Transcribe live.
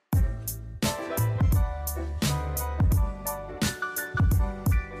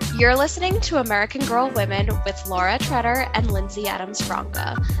You're listening to American Girl Women with Laura Treader and Lindsay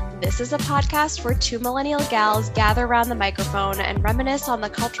Adams-Franca. This is a podcast where two millennial gals gather around the microphone and reminisce on the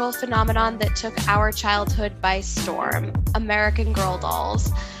cultural phenomenon that took our childhood by storm, American Girl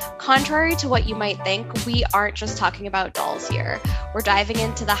dolls. Contrary to what you might think, we aren't just talking about dolls here. We're diving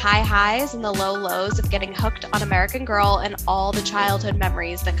into the high highs and the low lows of getting hooked on American Girl and all the childhood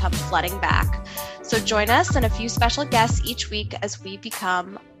memories that come flooding back. So join us and a few special guests each week as we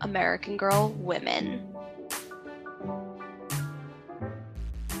become American Girl women.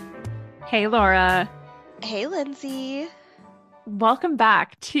 Hey, Laura. Hey, Lindsay. Welcome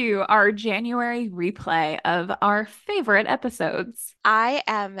back to our January replay of our favorite episodes. I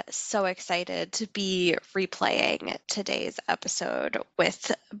am so excited to be replaying today's episode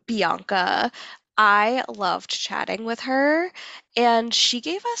with Bianca. I loved chatting with her, and she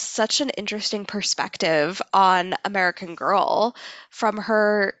gave us such an interesting perspective on American Girl from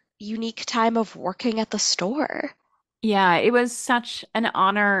her unique time of working at the store. Yeah, it was such an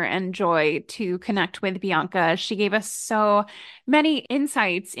honor and joy to connect with Bianca. She gave us so many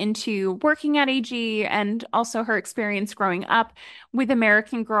insights into working at AG and also her experience growing up with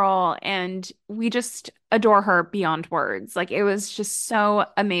American Girl. And we just adore her beyond words. Like, it was just so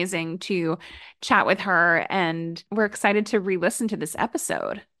amazing to chat with her. And we're excited to re-listen to this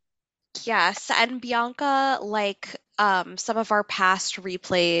episode. Yes, and Bianca, like some of our past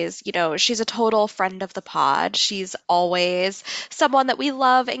replays, she's a total friend of the pod. She's always someone that we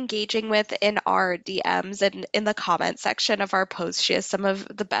love engaging with in our DMs and in the comment section of our posts. She has some of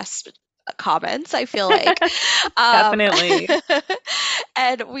the best comments, I feel like. Definitely.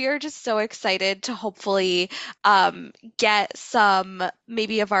 And we are just so excited to hopefully get some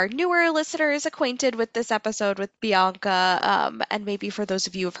maybe of our newer listeners acquainted with this episode with Bianca. And maybe for those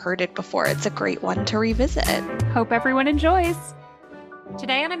of you who've heard it before, it's a great one to revisit. Hope everyone enjoys.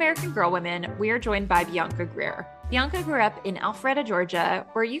 Today on American Girl Women, we are joined by Bianca Greer. Bianca grew up in Alpharetta, Georgia,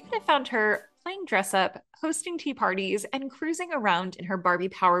 where you could have found her playing dress up, hosting tea parties, and cruising around in her Barbie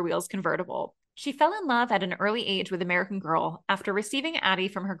Power Wheels convertible. She fell in love at an early age with American Girl after receiving Addie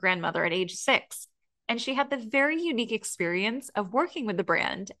from her grandmother at age 6, and she had the very unique experience of working with the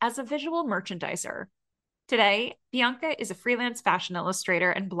brand as a visual merchandiser. Today, Bianca is a freelance fashion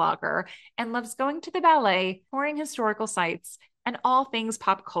illustrator and blogger and loves going to the ballet, touring historical sites, and all things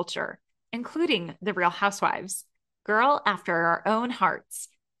pop culture, including The Real Housewives. Girl after our own hearts.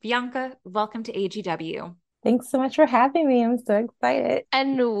 Bianca, welcome to AGW. Thanks so much for having me. I'm so excited.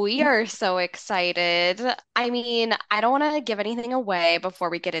 And we are so excited. I mean, I don't want to give anything away before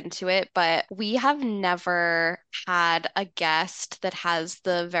we get into it, but we have never had a guest that has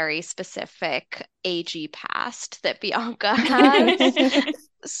the very specific AG past that Bianca has.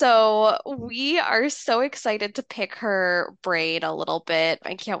 So we are so excited to pick her brain a little bit.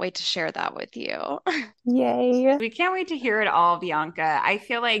 I can't wait to share that with you. Yay. We can't wait to hear it all, Bianca. I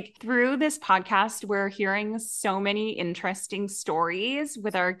feel like through this podcast, we're hearing so many interesting stories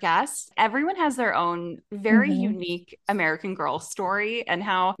with our guests. Everyone has their own very unique American Girl story and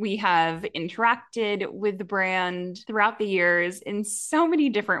how we have interacted with the brand throughout the years in so many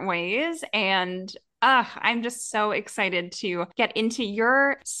different ways. And I'm just so excited to get into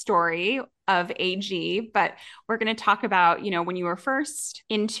your story of AG, but we're going to talk about, when you were first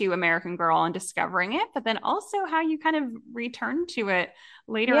into American Girl and discovering it, but then also how you kind of returned to it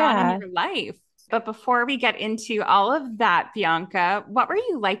later on in your life. But before we get into all of that, Bianca, what were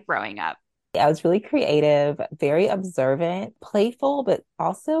you like growing up? I was really creative, very observant, playful, but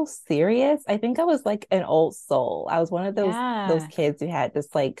also serious. I think I was like an old soul. I was one of those kids who had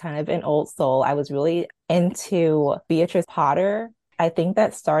just like kind of an old soul. I was really into Beatrice Potter. I think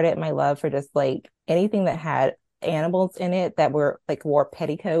that started my love for just like anything that had animals in it that were like wore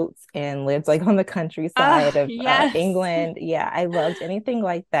petticoats and lived like on the countryside of England. Yeah, I loved anything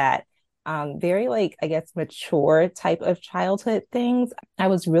like that. Very like, I guess, mature type of childhood things. I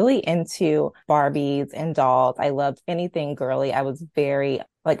was really into Barbies and dolls. I loved anything girly. I was very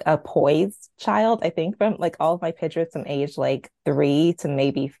like a poised child. I think from like all of my pictures from age like 3 to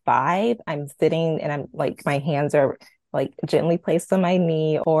maybe 5, I'm sitting and I'm like, my hands are like gently placed on my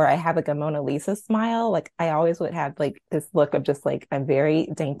knee, or I have like a Mona Lisa smile. Like I always would have like this look of just like, I'm very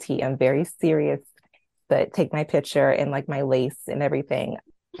dainty, I'm very serious, but take my picture and like my lace and everything.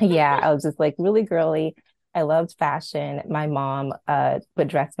 Yeah, I was just like really girly. I loved fashion. My mom would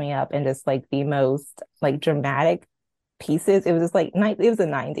dress me up in just like the most like dramatic pieces. It was just like it was the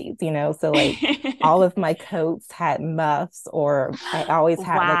 90s. So like all of my coats had muffs, or I always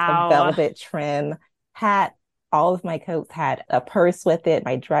had like a velvet trim hat. all of my coats had a purse with it,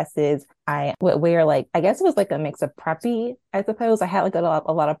 my dresses. I would wear like, I guess it was like a mix of preppy, I suppose. I had like a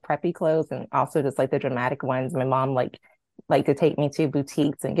lot of preppy clothes and also just like the dramatic ones. My mom like to take me to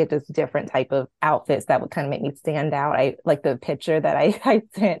boutiques and get just different type of outfits that would kind of make me stand out. I like the picture that I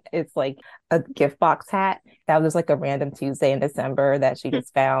sent. It's like a gift box hat that was like a random Tuesday in December that she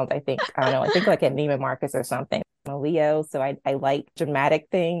just found. I think I don't know. I think like at Neiman Marcus or something. I'm a Leo, so I like dramatic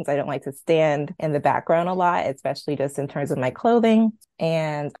things. I don't like to stand in the background a lot, especially just in terms of my clothing.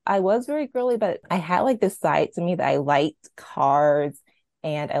 And I was very girly, but I had like this side to me that I liked cars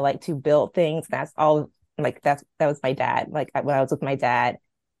and I like to build things. That's all like that was my dad. Like when I was with my dad,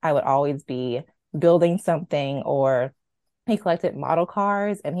 I would always be building something or he collected model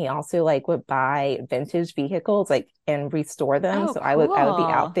cars and he also like would buy vintage vehicles like and restore them. Oh, So I would be out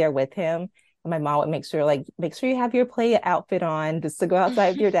cool. there with him. And my mom would make sure you have your play outfit on just to go outside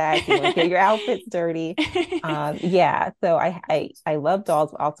with your dad. So you won't get your outfits dirty. Yeah. So I love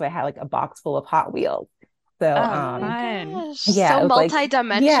dolls, but also I had like a box full of Hot Wheels. So Oh, Oh my fun. gosh. yeah, So it was like,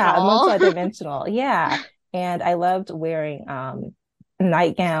 yeah, multi-dimensional. multi-dimensional. Yeah. And I loved wearing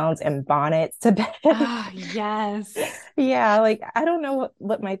nightgowns and bonnets to bed. Oh, yes. Yeah, like I don't know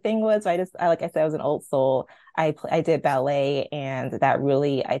what my thing was. Like I said, I was an old soul. I did ballet and that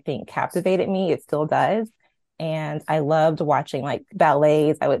really I think captivated me. It still does. And I loved watching like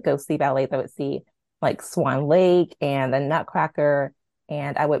ballets. I would go see ballets. I would see like Swan Lake and the Nutcracker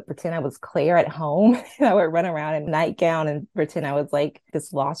and I would pretend I was Claire at home. I would run around in a nightgown and pretend I was like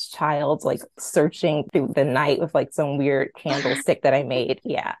this lost child, like searching through the night with like some weird candlestick that I made.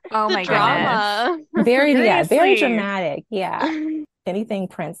 Yeah. Oh The my goodness. drama. Yeah, very Seriously. dramatic. Yeah. Anything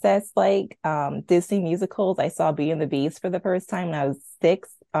princess like Disney musicals. I saw Beauty and the Beast for the first time when I was 6,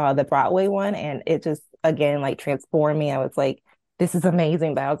 the Broadway one, and it just again like transformed me. I was like, this is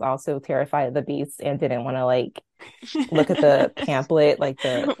amazing, but I was also terrified of the beast and didn't want to like look at the pamphlet, like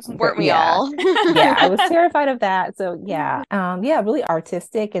Weren't we yeah. all? Yeah, I was terrified of that. So yeah, yeah, really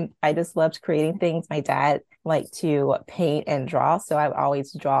artistic, and I just loved creating things. My dad liked to paint and draw, so I would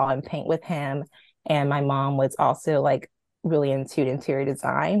always draw and paint with him. And my mom was also like really into interior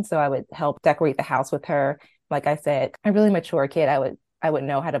design, so I would help decorate the house with her. Like I said, a really mature kid. I would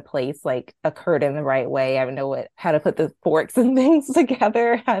know how to place like a curtain the right way. I would know how to put the forks and things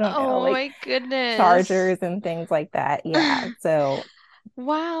together. I don't know, Oh like my goodness. chargers and things like that. Yeah. So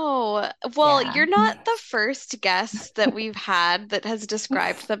Wow. Well, yeah. you're not the first guest that we've had that has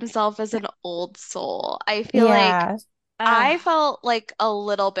described themselves as an old soul. I feel like Yeah. I Ah, felt like a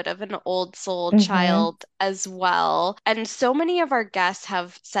little bit of an old soul Hmm. child as well. And so many of our guests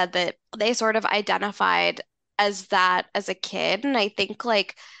have said that they sort of identified as that as a kid. And I think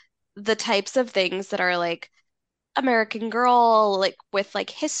like the types of things that are like American Girl, like with like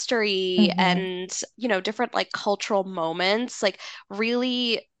history Hmm. and, different like cultural moments, like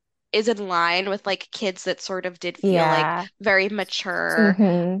really is in line with like kids that sort of did feel like Yeah. very mature,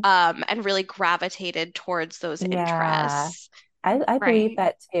 Hmm. and really gravitated towards those Yeah. interests. I believe right.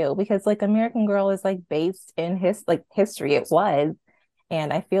 that too, because like American Girl is like based in his like history. It was.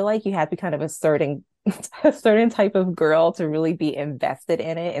 And I feel like you have to kind of a certain a certain type of girl to really be invested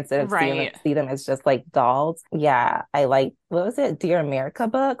in it instead of Right. see them as just like dolls. Yeah, I like what was it, Dear America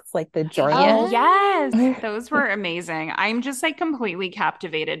books, like the Oh, journal. yes. Those were amazing. I'm just like completely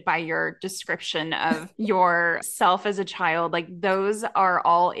captivated by your description of yourself as a child. Like those are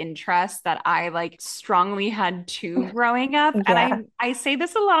all interests that I like strongly had too growing up. And Yeah, I say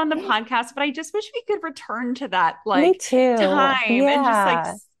this a lot on the podcast, but I just wish we could return to that me like too. time and just like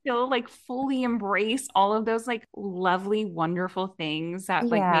Yeah, still like fully embrace all of those like lovely, wonderful things that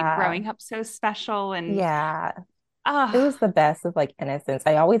like made yeah, growing up so special and yeah. It ah, was the best of like innocence.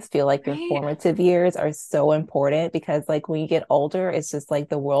 I always feel like your right? formative years are so important because like when you get older, it's just like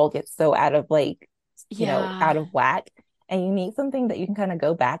the world gets so out of like, Yeah. out of whack. And you need something that you can kind of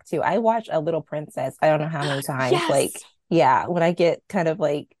go back to. I watch A Little Princess, I don't know how many times. Like, Yes. yeah, when I get kind of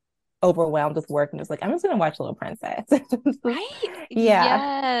like overwhelmed with work, I'm just like, I'm just gonna watch Little Princess. Right?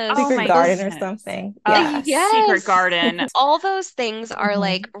 Yeah. Oh Yes. Secret my Garden Those, or goodness. something. Yeah. Secret yes. Garden. All those things are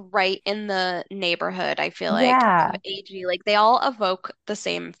like Mhm. right in the neighborhood, I feel like, of Yeah. AG. Like they all evoke the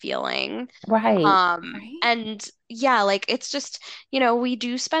same feeling. Right. Right? And yeah, like it's just, we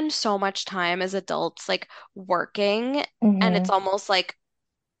do spend so much time as adults like working, and it's Hmm. almost like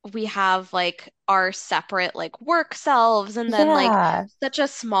we have like our separate like work selves and then like Yeah. such a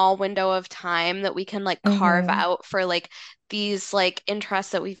small window of time that we can like carve Hmm. out for like these like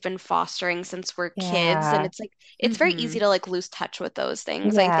interests that we've been fostering since we're kids, and Yeah. it's like it's very easy Hmm. to like lose touch with those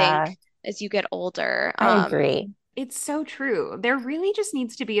things, I think, Yeah. as you get older. I agree. It's so true. There really just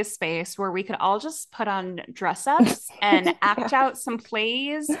needs to be a space where we could all just put on dress ups and act Yeah. out some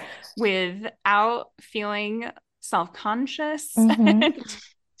plays without feeling self-conscious Hmm. and,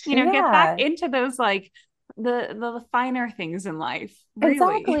 get back Yeah, into those like the finer things in life, really.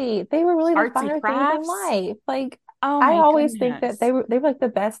 exactly. They were really the Arts and finer things in crafts. life. Like Oh I my always think that goodness. they were like the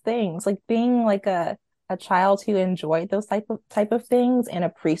best things. Like being like a child who enjoyed those type of things and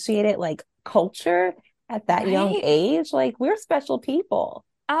appreciated like culture at that young Right? age. Like we're special people.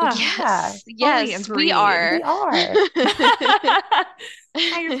 Ah, Yeah, Yes, fully yes, we agreed. we are. are.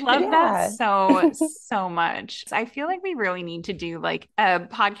 I love that Yeah, so, so much. I feel like we really need to do like a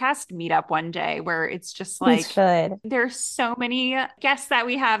podcast meetup one day where it's just we like should. there's so many guests that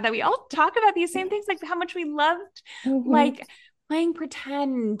we have that we all talk about these same things, like how much we loved Hmm. like playing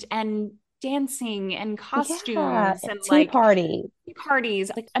pretend and dancing and Yeah, costumes and tea like party.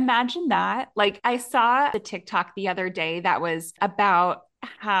 parties. Like imagine that. Like I saw the TikTok the other day that was about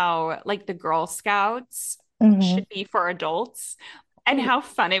how like the Girl Scouts Hmm. should be for adults and Right. how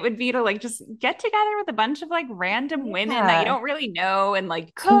fun it would be to like just get together with a bunch of like random women that you Yeah. don't really know and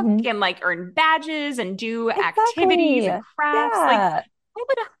like cook Hmm. and like earn badges and do activities Exactly. and crafts. Like Yeah. I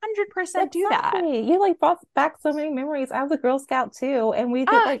would 100% do that. Exactly. You like brought back so many memories. I was a Girl Scout too, and we did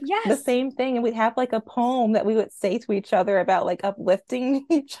Ah, like the yes. same thing, and we'd have like a poem that we would say to each other about like uplifting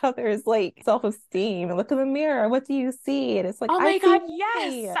each other's like self-esteem and look in the mirror. What do you see? And it's like, Oh I my see God,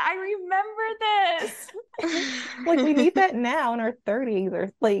 yes. me. I remember this. Like we need that now in our 30s, or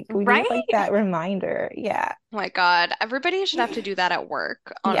like we need like Right? that reminder. Yeah. Oh my God, everybody should have to do that at work,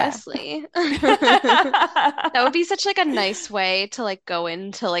 Yeah. honestly. That would be such like a nice way to like go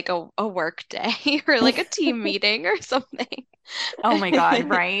into like a work day or like a team meeting or something. Oh my God,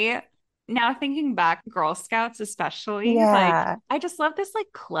 right? Now thinking back, Girl Scouts especially, like Yeah. I just love this like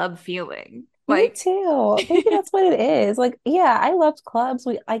club feeling. Me Like, too. Maybe that's what it is. Like, yeah, I loved clubs.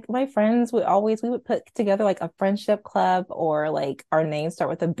 We like my friends would always we would put together like a friendship club or like our names start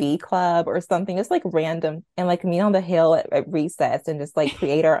with a B club or something. It's like random and like meet on the hill at recess and just like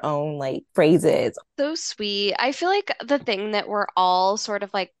create our own like phrases. So sweet. I feel like the thing that we're all sort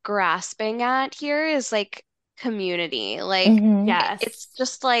of like grasping at here is like community. Like Hmm. it's yes.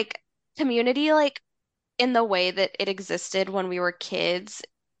 just like community like in the way that it existed when we were kids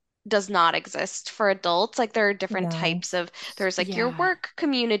does not exist for adults. Like there are different No. types of there's like your Yeah. work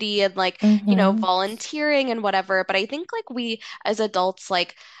community and like, Hmm. volunteering and whatever. But I think like we as adults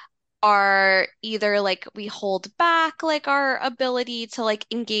like are either like we hold back like our ability to like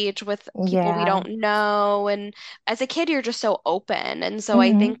engage with people we Yeah. don't know, and as a kid you're just so open, and so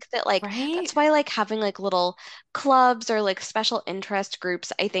I Hmm. think that like Right? that's why like having like little clubs or like special interest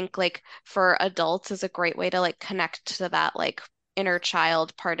groups, I think like for adults is a great way to like connect to that like inner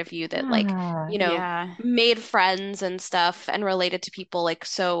child part of you that like Yeah. Yeah. made friends and stuff and related to people like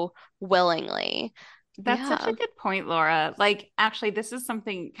so willingly. That's such Yeah. a good point, Laura. Like, actually, this is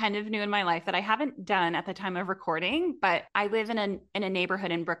something kind of new in my life that I haven't done at the time of recording, but I live in a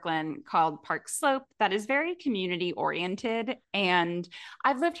neighborhood in Brooklyn called Park Slope that is very community oriented. And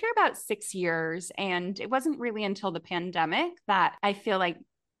I've lived here about 6 years, and it wasn't really until the pandemic that I feel like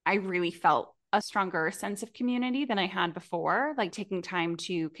I really felt a stronger sense of community than I had before, like taking time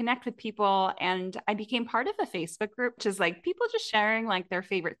to connect with people. And I became part of a Facebook group, which is like people just sharing like their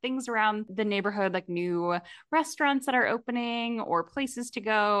favorite things around the neighborhood, like new restaurants that are opening or places to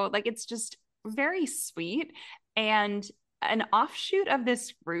go. Like it's just very sweet. And an offshoot of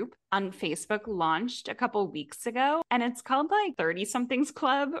this group on Facebook launched a couple weeks ago, and it's called like 30 somethings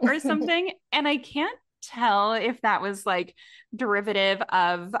club or something. And I can't tell if that was like derivative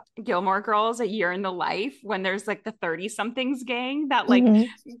of Gilmore Girls, A Year in the Life, when there's like the 30 somethings gang that like Hmm.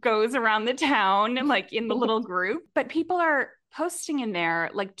 goes around the town and like in the little group. But people are posting in there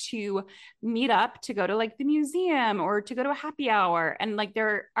like to meet up to go to like the museum or to go to a happy hour. And like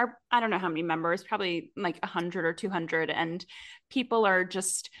there are, I don't know how many members, probably like 100 or 200. And people are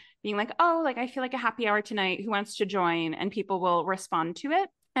just being like, oh, like I feel like a happy hour tonight. Who wants to join? And people will respond to it.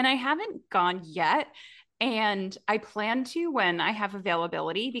 And I haven't gone yet. And I plan to when I have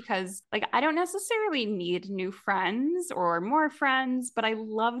availability because, like, I don't necessarily need new friends or more friends, but I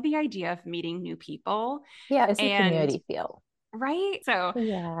love the idea of meeting new people. Yeah, it's a And, community feel. right. So I'm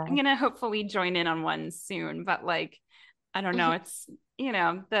Yeah. going to hopefully join in on one soon. But, like, I don't know. It's,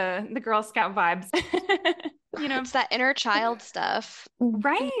 the Girl Scout vibes, you know, It's that inner child stuff, you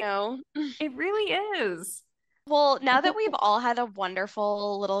right. know? It really is. Well, now that we've all had a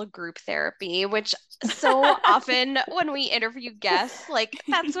wonderful little group therapy, which so often when we interview guests, like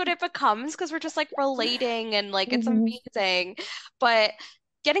that's what it becomes because we're just like relating and like it's Hmm. amazing. But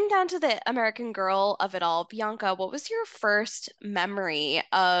Getting down to the American Girl of it all, Bianca, what was your first memory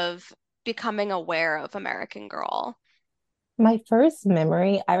of becoming aware of American Girl? My first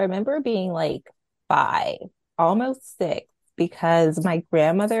memory, I remember being like 5, almost 6, because my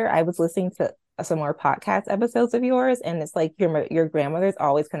grandmother, I was listening to some more podcast episodes of yours, and it's like your grandmother's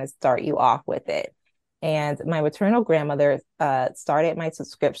always going to start you off with it. And my maternal grandmother started my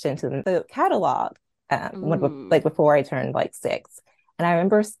subscription to the catalog like Ooh. before I turned like 6. And I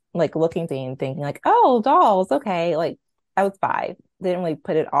remember like looking and thinking like, oh, dolls, okay. Like I was 5, didn't really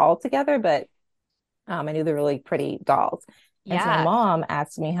put it all together, but I knew they were really pretty dolls. And so my Yeah. mom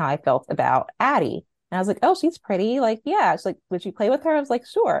asked me how I felt about Addie. And I was like, oh, she's pretty. Like, yeah. She's like, would you play with her? I was like,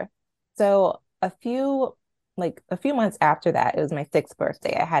 sure. So a few months after that, it was my 6th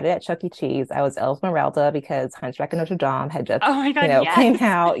birthday. I had it at Chuck E. Cheese. I was Esmeralda because Hunchback of Notre Dame had just, Oh my God, yes. came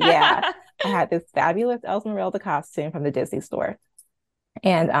out. Yeah. I had this fabulous Esmeralda costume from the Disney store.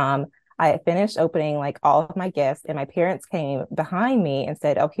 And I had finished opening like all of my gifts, and my parents came behind me and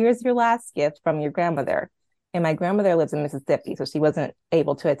said, oh, here's your last gift from your grandmother. And my grandmother lives in Mississippi, so she wasn't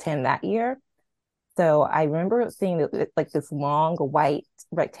able to attend that year. So I remember seeing like this long white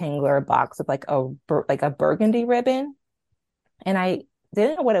rectangular box of like a burgundy ribbon, and I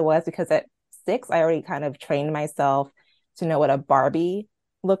didn't know what it was because at 6, I already kind of trained myself to know what a Barbie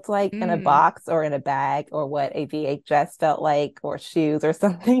looked like in a Mm, box or in a bag, or what a VHS felt like, or shoes or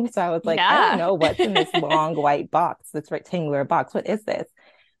something. So I was like, I don't yeah. know what's in this long white box, this rectangular box. What is this?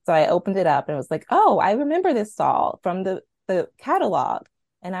 So I opened it up and was like, oh, I remember this doll from the catalog.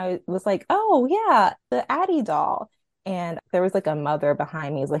 And I was like, oh yeah, the Addie doll. And there was like a mother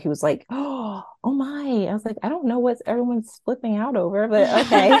behind me. He was like, oh my. I was like, I don't know what everyone's flipping out over, but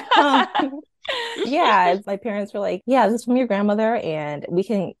okay. Yeah, my parents were like, yeah, this is from your grandmother, and we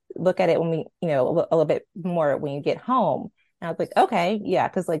can look at it when we, a little bit more when you get home. And I was like, okay, yeah,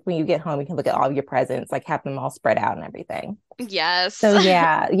 because like when you get home, you can look at all of your presents, like have them all spread out and everything. Yes. So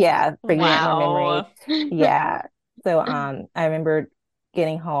yeah, bringing back more memories. Wow. Yeah. So I remember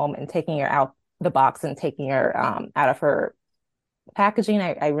getting home and taking her out the box and taking her out of her packaging.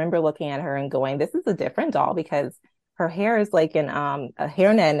 I remember looking at her and going, this is a different doll because her hair is like in a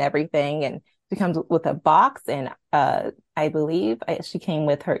hairnet and everything, and she comes with a box, and I believe she came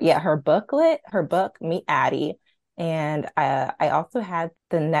with her booklet, her book, Meet Addie. And I also had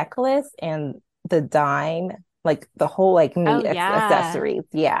the necklace and the dime, like the whole like Oh meat yeah. accessories.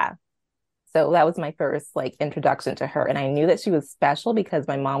 Yeah. So that was my first like introduction to her. And I knew that she was special because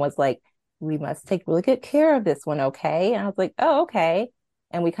my mom was like, we must take really good care of this one, okay? And I was like, oh, okay.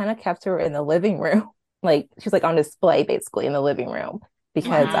 And we kind of kept her in the living room. Like she's like on display basically in the living room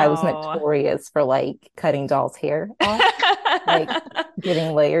because I was Wow. notorious for like cutting dolls' hair off, like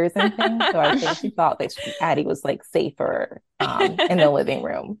getting layers and things. So I think she thought that Addie was like safer in the living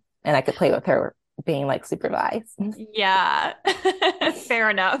room, and I could play with her being like supervised. Yeah. Fair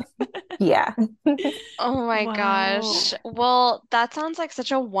enough. Yeah. Oh my gosh. Wow. Well, that sounds like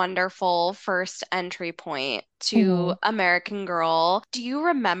such a wonderful first entry point to Mhm. American Girl. Do you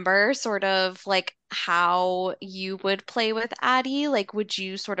remember sort of like how you would play with Addie? Like, would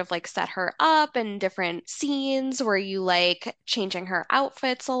you sort of like set her up in different scenes? Were you like changing her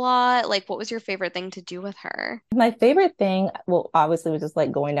outfits a lot? Like, what was your favorite thing to do with her? My favorite thing, well, obviously, was just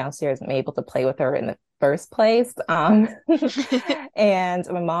like going downstairs and being able to play with her in the first place. And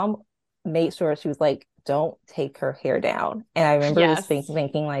my mom made sure she was like, don't take her hair down. And I remember just Yes.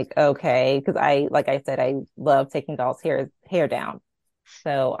 thinking like, okay, because like I said, I love taking dolls' hair down.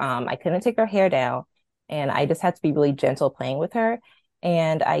 So I couldn't take her hair down, and I just had to be really gentle playing with her.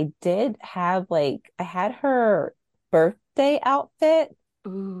 And I did have like I had her birthday outfit.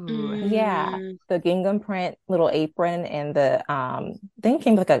 Ooh. Yeah, Mm, the gingham print little apron, and the thing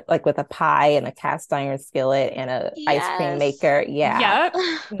came with with a pie and a cast iron skillet and a ice cream yes. maker. Yeah. Yep.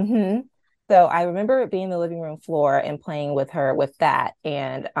 hmm So I remember being in the living room floor and playing with her with that.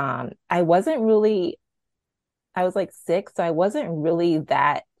 And I was like 6, so I wasn't really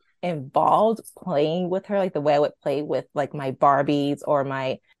that involved playing with her like the way I would play with like my Barbies or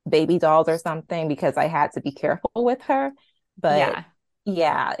my baby dolls or something, because I had to be careful with her. But Yeah.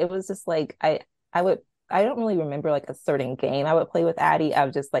 yeah, it was just like I would I don't really remember like a certain game I would play with Addie. I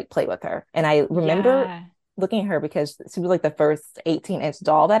would just like play with her. And I remember Yeah. looking at her because she was like the first 18-inch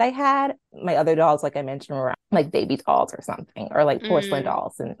doll that I had. My other dolls, like I mentioned, were like baby dolls or something, or like porcelain Mm,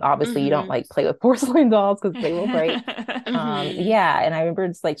 dolls. And obviously, you don't mm-hmm, like play with porcelain dolls because they will break. mm-hmm, Yeah, and I remember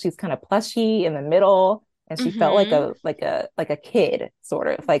just like she's kind of plushy in the middle, and she felt like mm-hmm. a kid, sort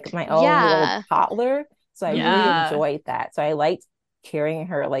of like my own little Yeah. toddler. So I really Yeah. enjoyed that. So I liked carrying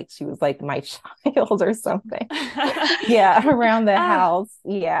her like she was like my child or something. Yeah, around the house.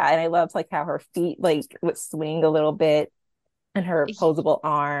 Yeah. And I loved like how her feet like would swing a little bit and her posable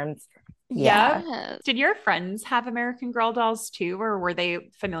arms. Yeah. Yep. Did your friends have American Girl dolls too, or were they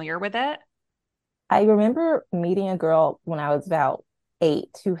familiar with it? I remember meeting a girl when I was about 8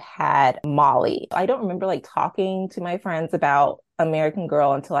 who had Molly. I don't remember like talking to my friends about American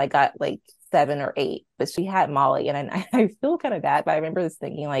Girl until I got like 7 or 8, but she had Molly, and I feel kind of bad, but I remember just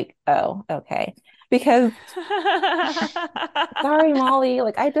thinking like, oh, okay, because sorry, Molly,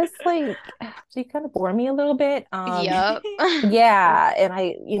 like I just like she kind of bore me a little bit. Yep. Yeah,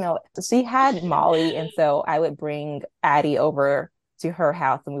 and she had Molly, and so I would bring Addie over to her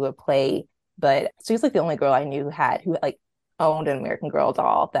house and we would play. But she was like the only girl I knew who like owned an American Girl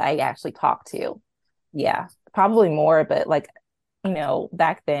doll that I actually talked to. Yeah, probably more, but like,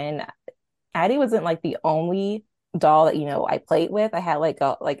 back then, Addie wasn't like the only doll that, I played with. I had like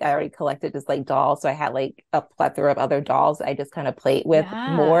I already collected just like dolls. So I had like a plethora of other dolls that I just kind of played with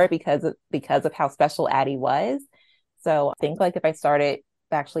more because of how special Addie was. So I think like if I started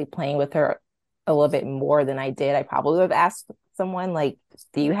actually playing with her a little bit more than I did, I probably would have asked someone like,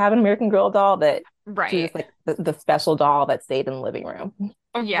 do you have an American Girl doll that she was Right. like the special doll that stayed in the living room?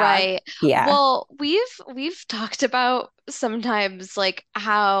 Yeah. Right. Yeah. Well, we've talked about sometimes like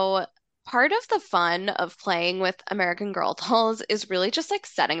how part of the fun of playing with American Girl dolls is really just like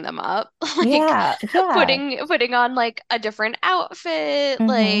setting them up, like Yeah. Yeah. putting on like a different outfit, Mm-hmm.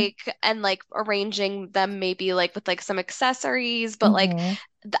 like and like arranging them maybe like with like some accessories, but like Mm-hmm.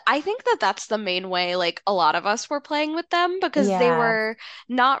 I think that that's the main way like a lot of us were playing with them because they Yeah. were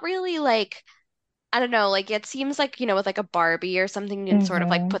not really like I don't know, like it seems like, with like a Barbie or something, you can sort of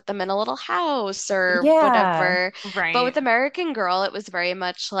like Mm-hmm. put them in a little house or Yeah. whatever. But with Right. American Girl, it was very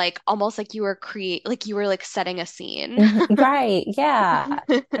much like almost like you were like setting a scene. Mhm. Right. Yeah.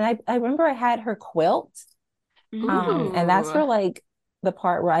 And I remember I had her quilt. And that's Ooh. where like the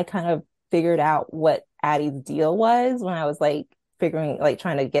part where I kind of figured out what Addie's deal was when I was like figuring like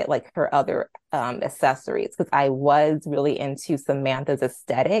trying to get like her other accessories because I was really into Samantha's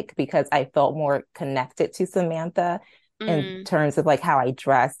aesthetic because I felt more connected to Samantha in Mm. terms of like how I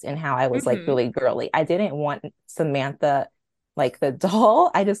dressed and how I was like Hmm. really girly. I didn't want Samantha like the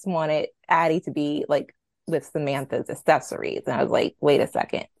doll. I just wanted Addie to be like with Samantha's accessories. And I was like, wait a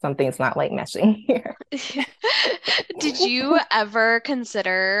second, something's not like meshing here. Did you ever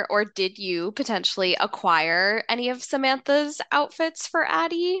consider or did you potentially acquire any of Samantha's outfits for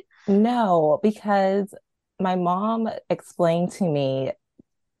Addie? No, because my mom explained to me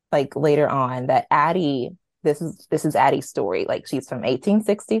like later on that Addie, this is Addie's story. Like she's from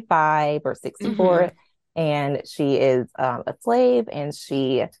 1865 or Hmm. 64, and she is a slave, and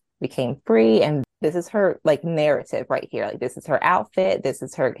she became free. And this is her like narrative right here. Like this is her outfit, this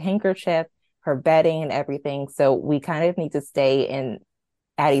is her handkerchief, her bedding, and everything. So we kind of need to stay in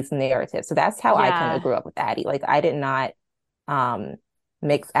Addie's narrative. So that's how I kind of Yeah. grew up with Addie. Like I did not um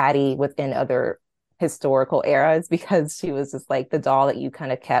mix Addie within other historical eras because she was just like the doll that you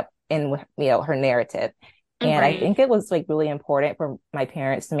kind of kept in with, her narrative. And I Hmm. think it was like really important for my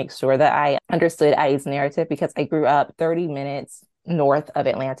parents to make sure that I understood Addie's narrative because I grew up 30 minutes north of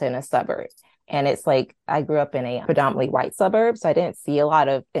Atlanta in a suburb. And it's like I grew up in a predominantly white suburb, so I didn't see a lot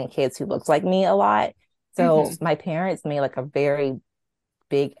of kids who looked like me a lot. So Hmm. my parents made like a very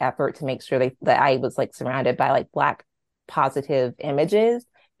big effort to make sure that I was like surrounded by like Black positive images,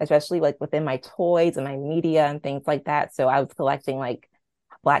 especially like within my toys and my media and things like that. So I was collecting like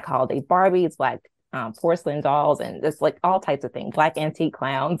Black holiday Barbies, Black porcelain dolls, and just like all types of things, Black antique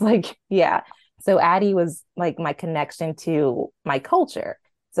clowns. Like, yeah. So Addie was like my connection to my culture.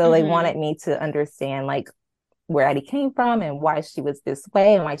 So they Hmm. wanted me to understand like where Addie came from and why she was this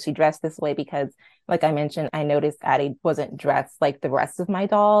way and why she dressed this way. Because, like I mentioned, I noticed Addie wasn't dressed like the rest of my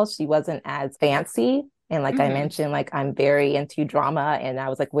dolls. She wasn't as fancy. And like I Hmm. mentioned, like I'm very into drama. And I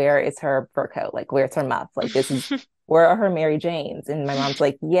was like, where is her fur coat? Like, where's her muff? Like, where are her Mary Janes? And my mom's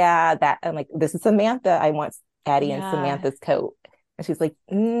like, yeah, that. I'm like, this is Samantha. I want Addie in Yeah. Samantha's coat. And she's like,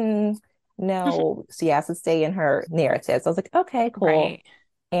 no, she has to stay in her narrative. So I was like, okay, cool. Right.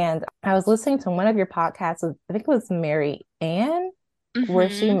 And I was listening to one of your podcasts, I think it was Mary Ann, where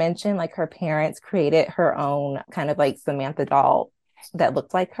she Hmm. mentioned like her parents created her own kind of like Samantha doll that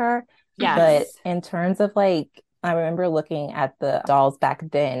looked like her. But Yes. in terms of like, I remember looking at the dolls back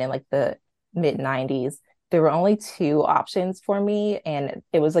then in like the mid 90s, there were only two options for me. And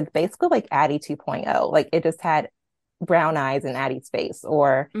it was like basically like Addie 2.0. Like it just had brown eyes and Addie's face,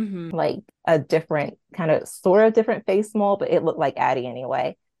 or Hmm. like a different kind of sort of different face mold, but it looked like Addie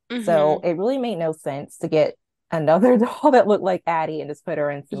anyway. So Hmm. it really made no sense to get another doll that looked like Addie and just put her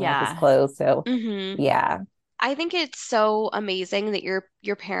in Samantha's Yeah. clothes. So Hmm. yeah. I think it's so amazing that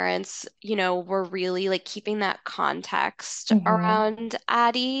your parents, were really like keeping that context Hmm. around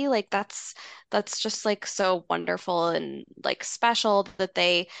Addie. Like that's just like so wonderful and like special that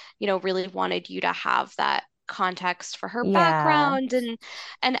they, really wanted you to have that context for her Yeah. background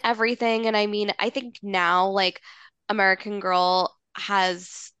and everything. And I mean, I think now like American Girl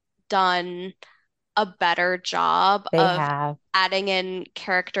has done a better job They of have. adding in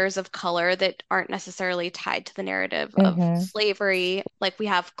characters of color that aren't necessarily tied to the narrative of Hmm. slavery. Like we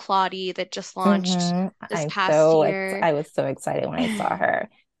have Claudie that just launched Hmm. this past year. I was so excited when I saw her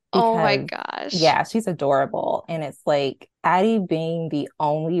Oh my because gosh. yeah, she's adorable. And it's like Addie being the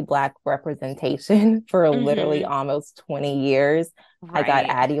only Black representation for literally Hmm. almost 20 years. I got Right.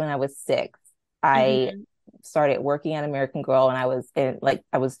 Addie when I was 6. I Hmm. started working at American Girl and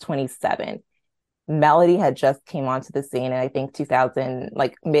I was 27. Melody had just came onto the scene in I think 2000,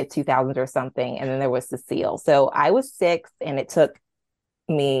 like mid 2000s or something, and then there was Cecile. So I was 6, and it took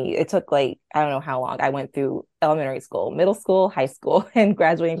like I don't know how long. I went through elementary school, middle school, high school, and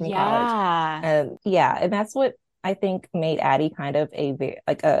graduating from college. Yeah. And yeah, and that's what I think made Addie kind of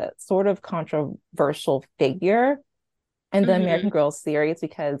like a sort of controversial figure in the American Hmm. Girl series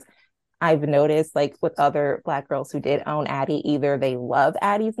because I've noticed like with other Black girls who did own Addie, either they love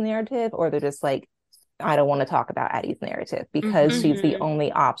Addie's narrative or they're just like, I don't want to talk about Addie's narrative because Hmm. she's the Hmm.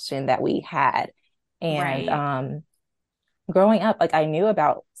 only option that we had. And Right. growing up, like I knew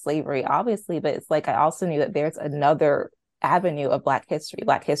about slavery, obviously, but it's like I also knew that there's another avenue of Black history.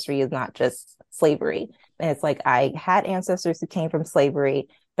 Black history is not just slavery. And it's like I had ancestors who came from slavery,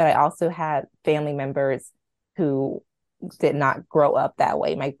 but I also had family members who did not grow up that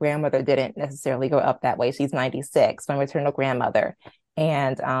way. My grandmother didn't necessarily grow up that way. She's 96, my maternal grandmother.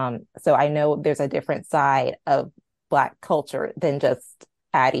 And so I know there's a different side of Black culture than just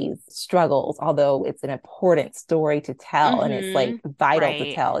Addie's struggles, although it's an important story to tell and it's like Hmm. vital to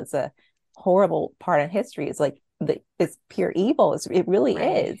Right. tell. It's a horrible part in history. It's like it's pure evil. It really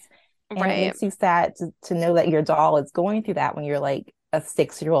Right. is. And it Right. makes you sad to know that your doll is going through that when you're like a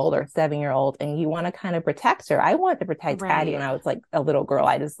 6-year-old or 7-year old and you want to kind of protect her. I wanted to protect Addie when Right. I was like a little girl.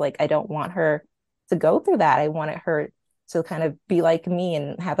 I don't want her to go through that. I wanted her to kind of be like me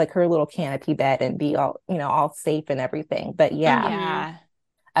and have like her little canopy bed and be all, all safe and everything. But yeah, Hmm. Yeah.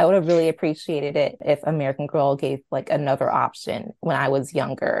 I would have really appreciated it if American Girl gave like another option when I was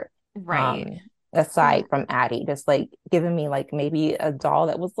younger. Right. Um, aside from Addie, just like giving me like maybe a doll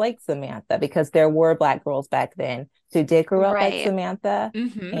that was like Samantha, because there were Black girls back then who did grow up like Right. Samantha.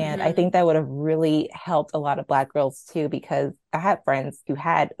 Hmm. And I Hmm. think that would have really helped a lot of Black girls too, because I had friends who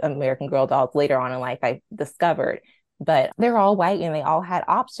had American Girl dolls later on in life, I discovered, but they're all white and they all had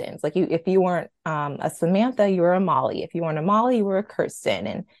options. Like if you weren't a Samantha, you were a Molly. If you weren't a Molly, you were a Kirsten.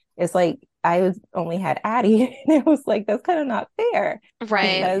 And it's like only had Addie, and it was like that's kind of not fair Right.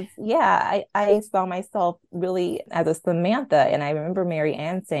 Right. because yeah, I saw myself really as a Samantha, and I remember Mary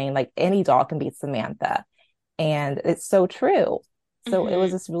Ann saying like any doll can be Samantha, and it's so true. So it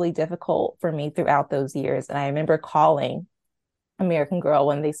was Hmm. just really difficult for me throughout those years, and I remember calling American Girl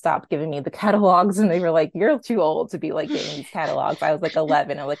when they stopped giving me the catalogs and they were like, "You're too old to be like getting these catalogs." I was like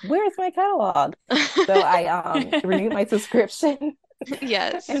 11. I'm like, "Where's my catalog?" So I renewed my subscription.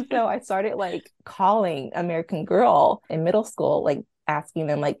 Yes. And so I started like calling American Girl in middle school, like asking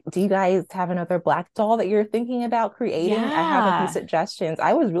them like, "Do you guys have another Black doll that you're thinking about creating? I have a few Yeah. suggestions."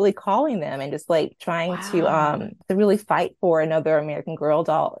 I was really calling them and just like trying Wow. to really fight for another American Girl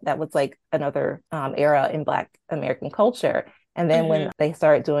doll that was like another era in Black American culture. And then when Hmm. they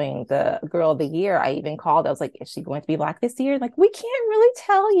started doing the Girl of the Year, I even called. I was like, "Is she going to be Black this year?" Like, we can't really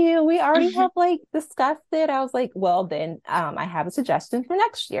tell you. We already Hmm. have like discussed it. I was like, "Well, then I have a suggestion for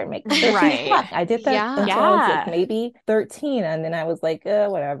next year. Make sure she's Right. Black." I did that Yeah. until I was like Yeah. maybe 13. And then I was like,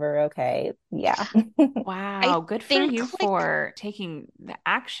 whatever. Okay. Yeah. I Wow, good for think you like for taking the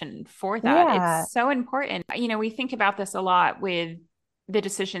action for that. It's Yeah. so important. We think about this a lot with the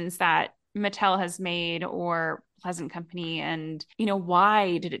decisions that Mattel has made or Pleasant Company, and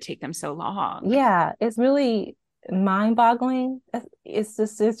why did it take them so long? Yeah. It's really mind-boggling. It's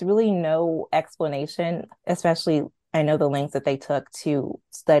just there's really no explanation, especially I know the lengths that they took to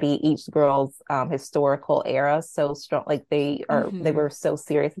study each girl's historical era so strong. Like they Hmm. were so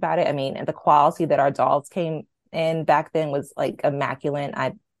serious about it. I mean, and the quality that our dolls came in back then was like immaculate.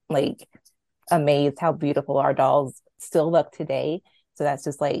 I like amazed how beautiful our dolls still look today. So that's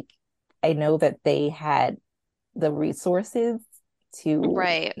just like I know that they had the resources to,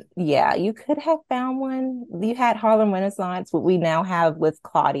 right. yeah, you could have found one. You had Harlem Renaissance, what we now have with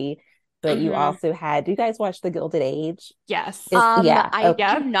Claudie. but you Mm-hmm. also had, do you guys watch The Gilded Age? Yes. Yeah. I Okay.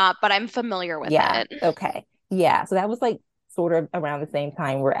 do Yep. not, but I'm familiar with Yeah. it. Okay. Yeah. So that was like sort of around the same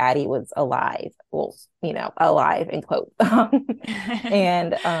time where Addie was alive. Well, alive in quotes.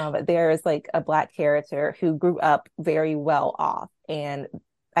 And there's like a Black character who grew up very well off. And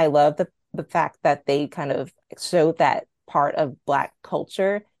I love the fact that they kind of showed that part of Black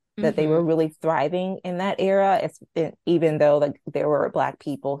culture, that they were Hmm. really thriving in that era. Even though like there were Black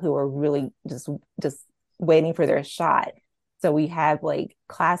people who were really just waiting for their shot. So we have like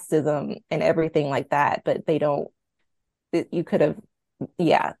classism and everything like that, but they don't, you could have,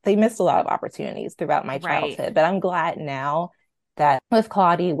 yeah, they missed a lot of opportunities throughout my Right. childhood. But I'm glad now that with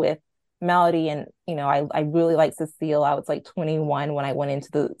Claudie, with Melody, and I really like Cecile. I was like 21 when I went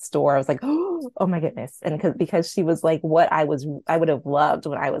into the store. I was like, oh my goodness. And because she was like what I would have loved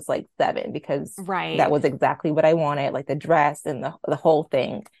when I was like 7, because that Right. was exactly what I wanted, like the dress and the whole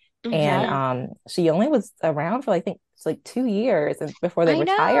thing. And Mm-hmm. she only was around for I think it's like 2 years and before they I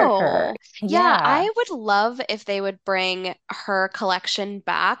retired her. know. Yeah, Yeah, I would love if they would bring her collection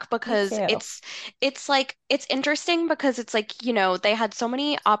back me because too. it's like it's interesting because it's like, they had so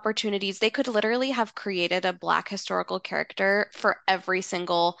many opportunities. They could literally have created a Black historical character for every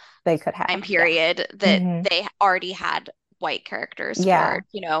single They could have. time Yeah. period that Hmm. they already had white characters Yeah. for,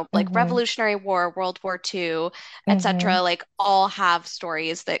 like Hmm. Revolutionary War, World War II, Hmm. etc., like all have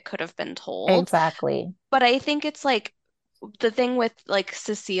stories that could have been told. Exactly. But I think it's like the thing with like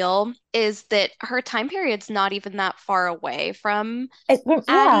Cecile is that her time period's not even that far away from From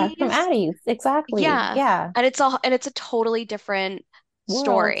Addie's. Addie's. Exactly. Yeah. Yeah. And it's a totally different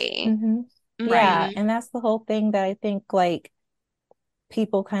World. story. Hmm. Right. Yeah. Hmm. And that's the whole thing that I think like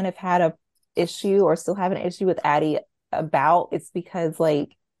people kind of had a issue or still have an issue with Addie about. It's because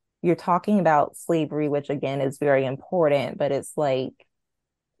like you're talking about slavery, which again is very important, but it's like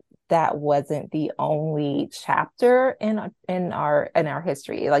that wasn't the only chapter in our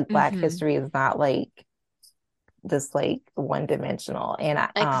history. Like Black Hmm. history is not like just like one dimensional. And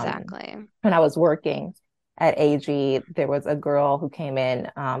Exactly. when I was working at AG, there was a girl who came in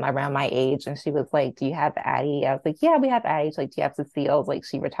around my age, and she was like, "Do you have Addie?" I was like, "Yeah, we have Addie." She's like, "Do you have Cecile?" I was like,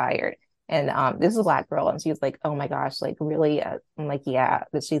 "She retired." And this is a Black girl, and she was like, "Oh my gosh, like really?" I'm like, "Yeah,"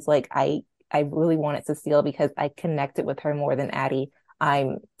 but she's like, I really wanted Cecile because I connected with her more than Addie.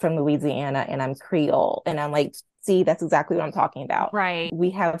 I'm from Louisiana and I'm Creole, and I'm like, "See, that's exactly what I'm talking about." Right.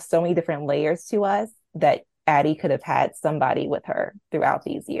 We have so many different layers to us that Addie could have had somebody with her throughout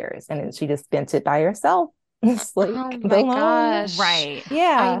these years, and then she just spent it by herself. It's Oh like the my lone, gosh. Right.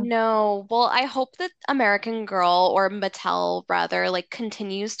 I yeah, know. Well, I hope that American Girl or Mattel rather like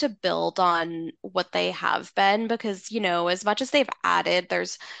continues to build on what they have been because, as much as they've added,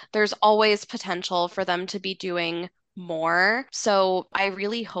 there's always potential for them to be doing more. So I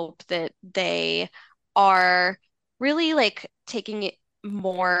really hope that they are really like taking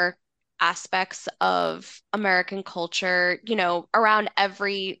more aspects of American culture, around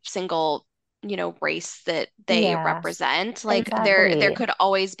every single race that they yeah, represent. Like there exactly. could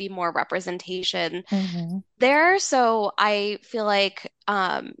always be more representation Hmm. there. So I feel like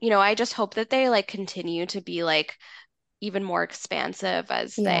I just hope that they like continue to be like even more expansive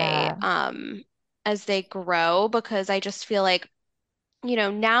Yeah. as they grow because I just feel like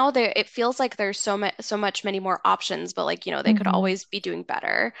now there it feels like there's so much many more options, but like, they could Hmm. always be doing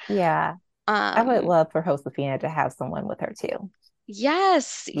better. Yeah. I would Um love for Josefina to have someone with her too.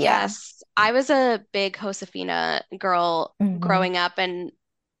 yes, Yeah. yes. I was a big Josefina girl Hmm. growing up and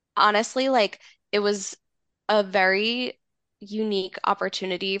honestly, like it was a very unique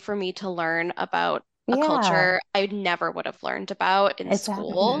opportunity for me to learn about a Yeah, culture I never would have learned about in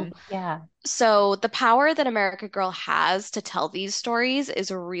school. Hmm. exactly. Yeah. So the power that America Girl has to tell these stories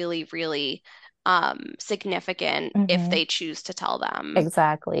is really, really significant if Hmm. they choose to tell them.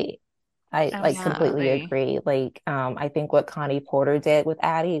 Exactly. I like Yeah. completely Absolutely. agree. Like, I think what Connie Porter did with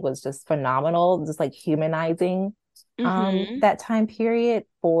Addie was just phenomenal, just like humanizing Mm-hmm. that time period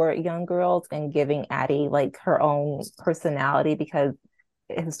for young girls and giving Addie like her own personality because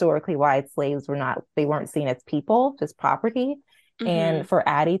historically white slaves they weren't seen as people, just property. Mm-hmm. And for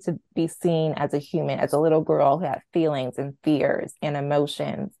Addie to be seen as a human, as a little girl who had feelings and fears and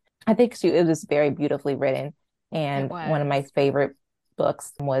emotions, I think it was very beautifully written. It And one of my was. favorite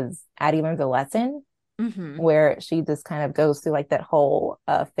books was Addie Learns a Lesson, Hmm. where she just kind of goes through like that whole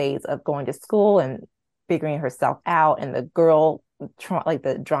phase of going to school and figuring herself out, and the like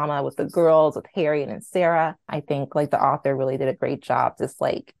the drama with the girls with Harriet and Sarah. I think like the author really did a great job just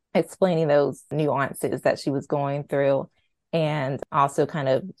like explaining those nuances that she was going through, and also kind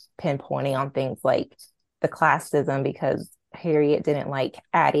of pinpointing on things like the classism because Harriet didn't like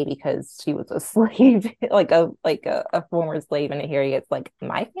Addie because she was a slave, like a former slave, and Harriet's like,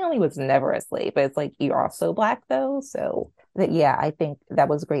 my family was never a slave, but it's like you're also black though. So that, yeah, I think that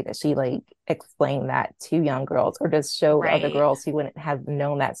was great that she like explained that to young girls or just showed other Right. girls who wouldn't have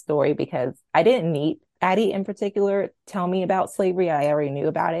known that story, because I didn't meet Addie in particular tell me about slavery. I already knew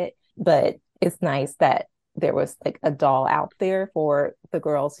about it, but it's nice that there was like a doll out there for the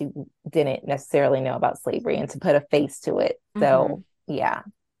girls who didn't necessarily know about slavery and to put a face to it. So, yeah.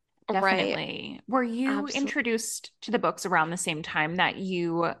 Right. Definitely. Were you Absolutely. introduced to the books around the same time that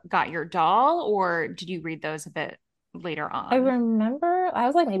you got your doll, or did you read those a bit later I on? remember I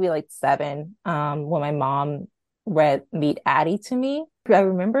was like maybe like 7 when my mom read Meet Addie to me. I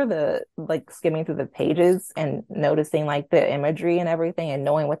remember the like skimming through the pages and noticing like the imagery and everything and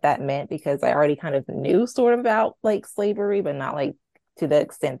knowing what that meant, because I already kind of knew sort of about like slavery, but not like to the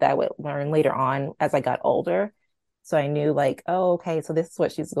extent that I would learn later on as I got older. So I knew like, oh, okay, so this is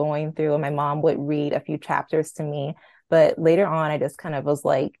what she's going through. And my mom would read a few chapters to me. But later on, I just kind of was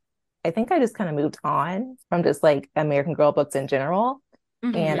like, I think I just kind of moved on from just like American Girl books in general.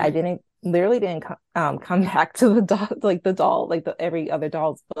 And I Mm-hmm. didn't literally didn't come back to the every other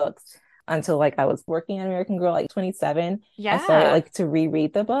doll's books until like I was working on American Girl, like 27. I started Yeah. like to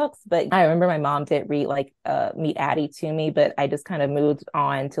reread the books, but I remember my mom did read like Meet Addie to me, but I just kind of moved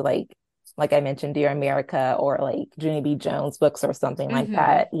on to like I mentioned, Dear America or like Junie B. Jones books or something like Mm-hmm.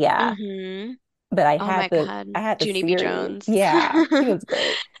 that. Yeah. Mm-hmm. But Oh my God. I had the Junie B. series. Jones. Yeah, she was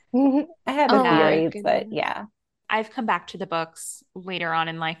great. I had the Oh my Yeah. series, but goodness. yeah. I've come back to the books later on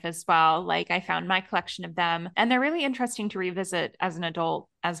in life as well. Like I found my collection of them, and they're really interesting to revisit as an adult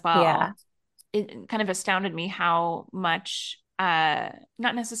as Yeah. well. It kind of astounded me how much, not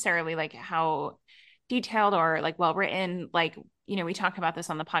necessarily like how detailed or like well written, like, we talk about this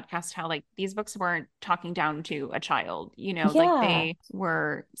on the podcast, how like these books weren't talking down to a child, like Yeah. they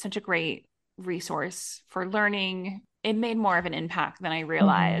were such a great resource for learning. It made more of an impact than I Hmm.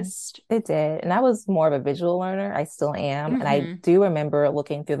 realized. It did. And I was more of a visual learner. I still am. And I Mm-hmm. do remember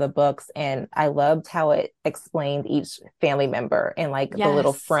looking through the books, and I loved how it explained each family member in like the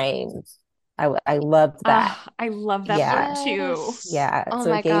little Yes. frames. I loved that. I love that part Yeah. too. Yes. Yeah. Oh So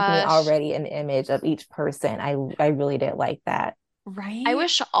it my gave me gosh. already an image of each person. I really did like that. I Right?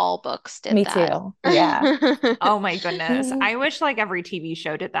 wish all books did Me that. too. Yeah. Oh my goodness. I wish like every TV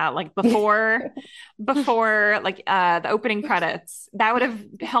show did that. Like before like the opening credits. That would have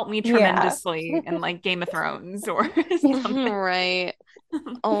helped me Yeah. tremendously in like Game of Thrones or something. Right.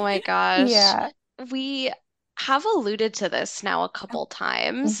 Oh my gosh. Yeah. We have alluded to this now a couple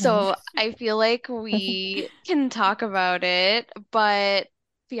times, Mhm. so I feel like we can talk about it. But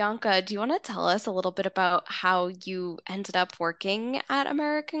Bianca, do you want to tell us a little bit about how you ended up working at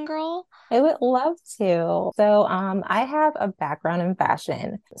American Girl? I would love to. So, I have a background in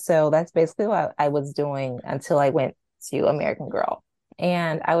fashion. So that's basically what I was doing until I went to American Girl.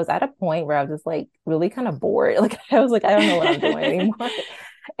 And I was at a point where I was just like really kind of bored. Like I was like, I don't know what I'm doing anymore.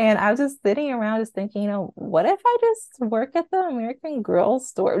 And I was just sitting around just thinking, what if I just work at the American Girl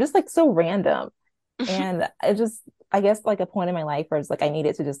store? Just like so random. And it just, I guess like a point in my life where it's like I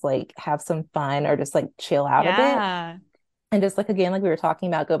needed to just like have some fun or just like chill out a bit. Yeah. And just like again, like we were talking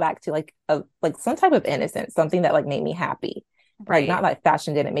about, go back to like a like some type of innocence, something that like made me happy. Like not Right. like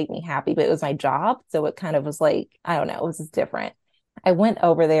fashion didn't make me happy, but it was my job. So it kind of was like, I don't know, it was just different. I went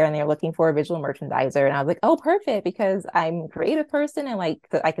over there and they were looking for a visual merchandiser. And I was like, oh, perfect, because I'm a creative person and like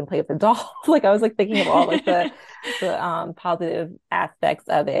I can play with the dolls. Like I was like thinking of all like the positive aspects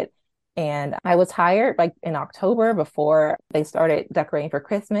of it. And I was hired like in October before they started decorating for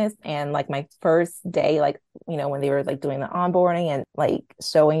Christmas. And like my first day, like, when they were like doing the onboarding and like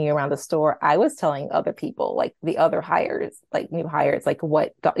showing you around the store, I was telling other people, like the other hires, like new hires, like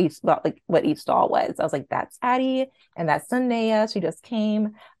what each doll was. I was like, that's Addie and that's Sunea. She just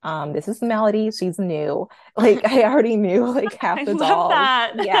came. This is Melody. She's new. Like I already knew like half I the love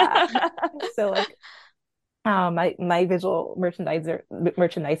dolls. Yeah. that. So like my visual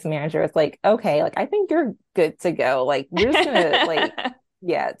merchandise manager is like, okay, like I think you're good to go. Like we're just gonna like,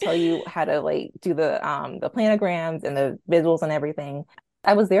 yeah, tell you how to like do the planograms and the visuals and everything.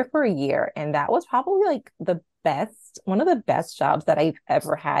 I was there for a year, and that was probably like one of the best jobs that I've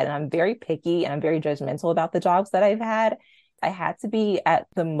ever had. And I'm very picky and I'm very judgmental about the jobs that I've had. I had to be at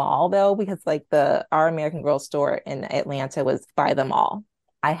the mall though, because like our American Girl store in Atlanta was by the mall.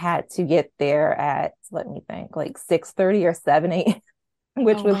 I had to get there at, let me think, like 6:30 or 7 a.m.,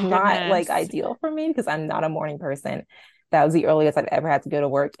 which Oh was my not like goodness. ideal for me because I'm not a morning person. That was the earliest I've ever had to go to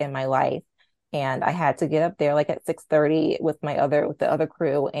work in my life. And I had to get up there like at 6:30 with the other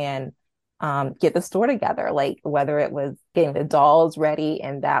crew. And get the store together, like whether it was getting the dolls ready,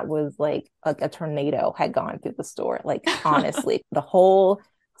 and that was like a tornado had gone through the store. Like honestly, the whole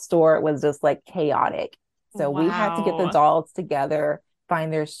store was just like chaotic. So we had to get the Wow. dolls together,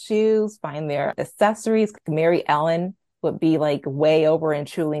 find their shoes, find their accessories. Mary Ellen would be like way over in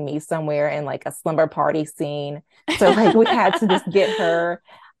Truly Me somewhere in like a slumber party scene. So like we had to just get her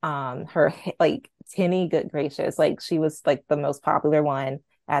her like Tinny, good gracious, like she was like the most popular one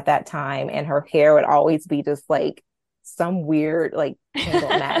at that time, and her hair would always be just like some weird like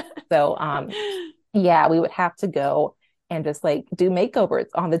tangled mess. So yeah, we would have to go and just like do makeovers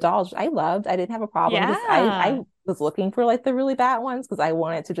on the dolls. I loved. I didn't have a problem because I Yeah. was looking for like the really bad ones because I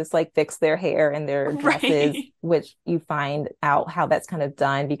wanted to just like fix their hair and their dresses, Right. which you find out how that's kind of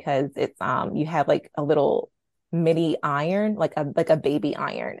done because it's you have like a little mini iron, like a baby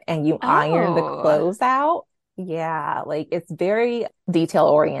iron, and you iron the Oh, clothes out. Yeah, like it's very detail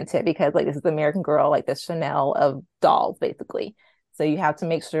oriented because like this is American Girl, like the Chanel of dolls, basically. So you have to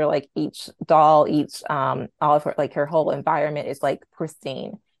make sure like each doll, each all of her like her whole environment is like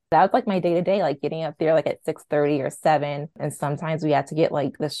pristine. That was like my day to day, like getting up there like at 6:30 or 7. And sometimes we had to get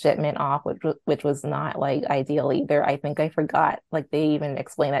like the shipment off, which was not like ideal either. I think I forgot. Like they even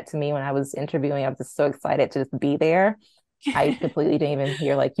explained that to me when I was interviewing. I was just so excited to just be there. I completely didn't even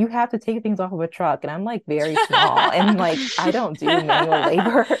hear like you have to take things off of a truck. And I'm like very small and like I don't do manual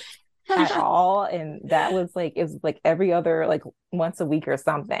labor at all. And that was like it was like every other like once a week or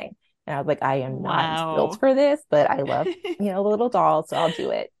something. And I was like, I am not built wow. for this, but I love, the little dolls, so I'll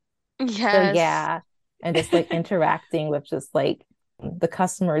do it. So Yes. yeah, and just like interacting with just like the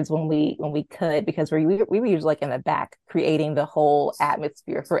customers when we could because we were usually like in the back creating the whole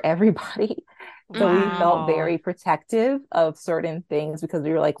atmosphere for everybody. So we felt Wow. very protective of certain things because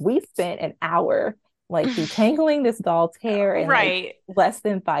we were like, we spent an hour like detangling this doll's hair in like Right. less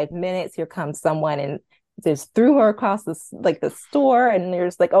than 5 minutes. Here comes someone and just threw her across the store, and they're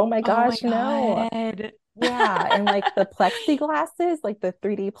just like, oh my Oh my gosh, no. God. Yeah, and like the plexiglasses, like the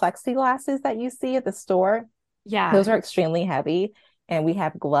 3D plexiglasses that you see at the store, Yeah. those are extremely heavy. And we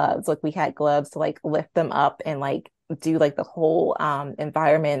have gloves, like we had gloves to like lift them up and like do like the whole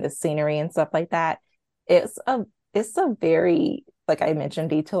environment, the scenery and stuff like that. It's a it's a very, like I mentioned,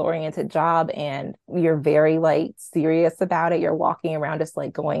 detail oriented job, and you're very like serious about it. You're walking around just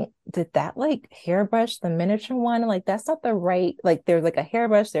like going, did that like hairbrush the miniature one? Like that's not the right, like there's like a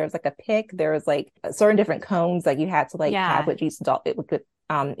hairbrush, there's like a pick, there's like certain different combs that you had to like have Yeah. with each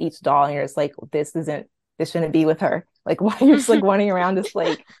doll, and you're just like, this shouldn't be with her. Like, why you're just like running around, just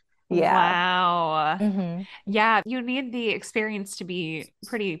like, yeah. Wow. Hmm. Yeah, you need the experience to be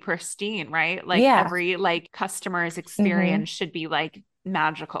pretty pristine, right? Like Yeah. every like customer's Hmm. experience should be like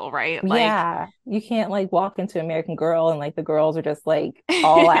magical, right? Like Yeah. You can't like walk into American Girl and like the girls are just like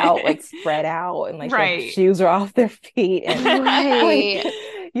all out, like spread out, and like their right. shoes are off their feet. And like, Right.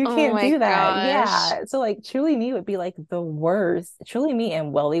 you Oh can't my do that. gosh. Yeah. So like Truly Me would be like the worst. Truly Me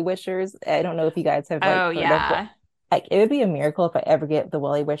and Welly Wishers. I don't know if you guys have like Oh heard of what, yeah. like it would be a miracle if I ever get the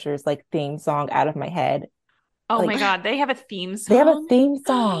Welly Wishers like theme song out of my head. Oh my Like God, they have a theme they have a song? theme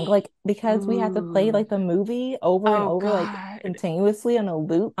song, like because we had to play Ooh. like the movie over and Oh over, like God. continuously on a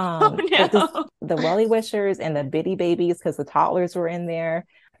loop. Oh Like just no. the Welly Wishers and the Bitty Babies, because the toddlers were in there.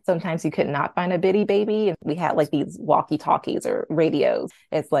 Sometimes you could not find a Bitty Baby, and we had like these walkie-talkies or radios.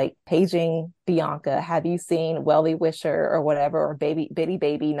 It's like paging Bianca, have you seen Welly Wisher or whatever, or baby Bitty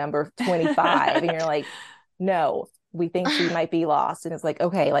Baby number 25? And you're like, no, we think she might be lost. And it's like,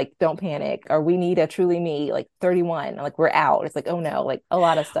 okay, like don't panic, or we need a Truly Me like 31, like we're out. It's like, oh no, like a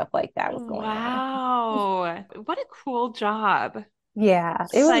lot of stuff like that was going on. Wow. What a cool job. Yeah,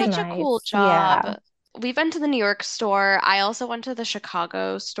 it was Such Like, a cool nice. job. Yeah. We went to the New York store. I also went to the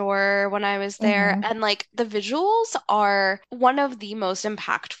Chicago store when I was there. Hmm. And like the visuals are one of the most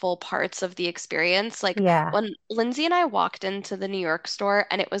impactful parts of the experience. Like Yeah. when Lindsay and I walked into the New York store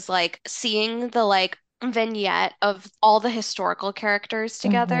and it was like seeing the like vignette of all the historical characters Hmm.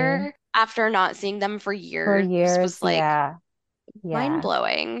 together after not seeing them for For years years. was like Yeah. mind Yeah.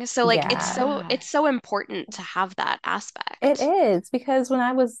 blowing. So like Yeah. yeah. it's so important to have that It aspect. is because when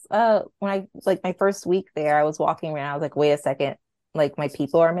I like my first week there, I was walking around, I was like, wait a second, like my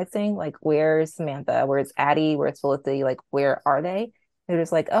people are missing. Like, where's Samantha? Where's Addie? Where's Felicity? Like, where are they? They're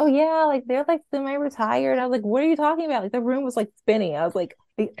just like, oh yeah, like they're like semi-retired. I was like, what are you talking about? Like the room was like spinning. I was like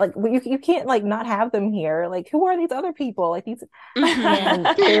well, you can't like not have them here. Like, who are these other people? Like these, and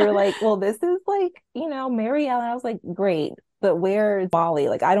they were like, well, this is like, Mary Ellen. I was like, great. but where's Wally?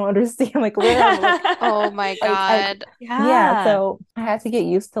 Like, I don't understand. Like, where, like, Oh my like, God. yeah. So I had to get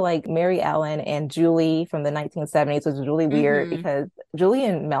used to like Mary Ellen and Julie from the 1970s, which was really weird because Julie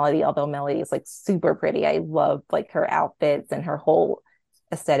and Melody, although Melody is like super pretty, I love like her outfits and her whole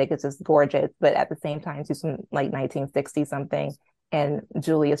aesthetic is just gorgeous. But at the same time, she's from like 1960 something. And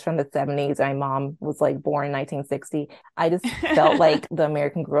Julie is from the 70s. My mom was like born in 1960. I just felt like the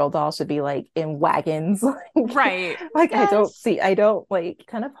American Girl doll should be like in wagons. Right. Like I don't like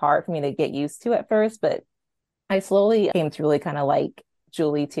kind of hard for me to get used to at first, but I slowly came to really kind of like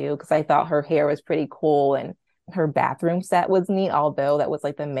Julie too, because I thought her hair was pretty cool and her bathroom set was neat, although that was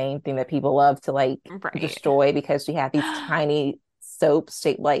like the main thing that people love to like destroy because she had these tiny soaps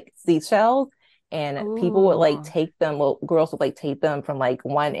shaped like seashells. And people would like take them, well, girls would like take them from like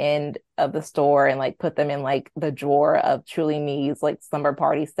one end of the store and like put them in like the drawer of Truly Me's like slumber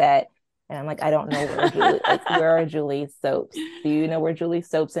party set. And I'm like, I don't know where Julie, like, where are Julie's soaps? Do you know where Julie's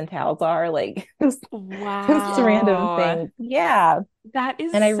soaps and towels are? Like, just random things. Yeah. That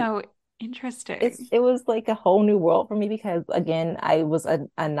is and so interesting. It was like a whole new world for me because, again, I was a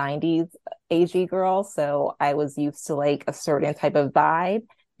 90s AG girl. So I was used to like a certain type of vibe.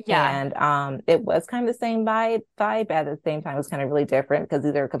 Yeah. And it was kind of the same vibe. At the same time, it was kind of really different because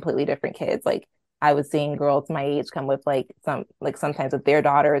these are completely different kids. Like, I was seeing girls my age come with like sometimes with their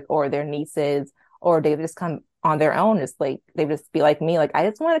daughters or their nieces, or they just come on their own. It's like they just be like me, like, I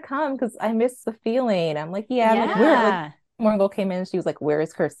just want to come because I miss the feeling. I'm like, yeah. Like, where, like, one girl came in and she was like, where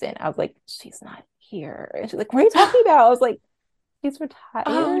is Kirsten? I was like, she's not here. And she's like, what are you talking about? I was like, she's retired.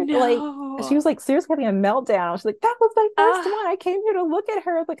 Oh, no. Like, she was like seriously having a meltdown. She's like, that was my first one. I came here to look at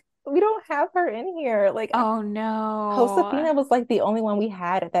her. I was like, we don't have her in here. Like, oh no. Josefina was like the only one we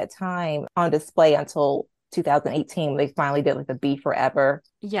had at that time on display until 2018. They finally did like the Be Forever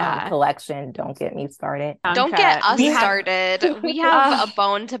collection. Don't get me started. Don't get us started. We have a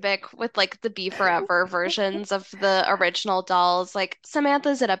bone to pick with like the Be Forever versions of the original dolls. Like,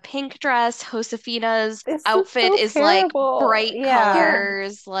 Samantha's in a pink dress. Josefina's outfit is like bright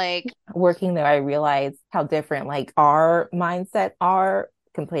colors. Like, working there, I realized how different like our mindset are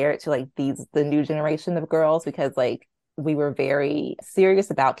compared to like the new generation of girls, because like we were very serious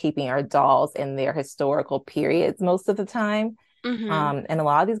about keeping our dolls in their historical periods most of the time. And a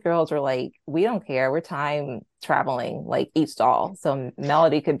lot of these girls were like, we don't care, we're time traveling like each doll. So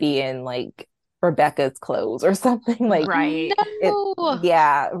Melody could be in like Rebecca's clothes or something like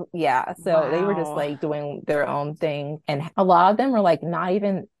yeah. So they were just like doing their own thing, and a lot of them were like not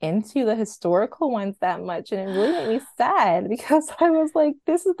even into the historical ones that much, and it really made me sad because I was like,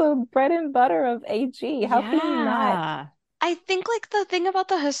 this is the bread and butter of AG. How can you not? I think like the thing about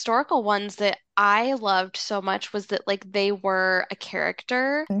the historical ones that I loved so much was that like they were a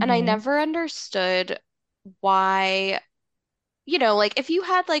character, and I never understood why, like if you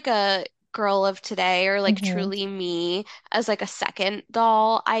had like a Girl of Today or like Truly Me as like a second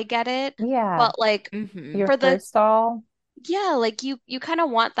doll, I get it. Yeah. But like your first doll, yeah, like you kind of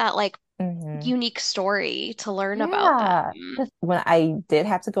want that like unique story to learn about them. When I did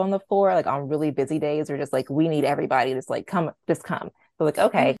have to go on the floor, like on really busy days, or just like, we need everybody, just like come. So like,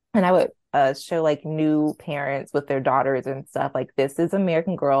 okay. And I would show like new parents with their daughters and stuff, like, this is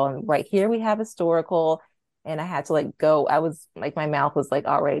American Girl, and right here we have historical. And I had to like go, I was like, my mouth was like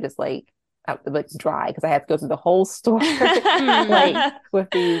already just like dry because I had to go through the whole story like with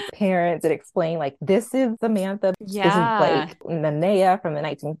these parents and explain like, this is Samantha, this is like Nanea from the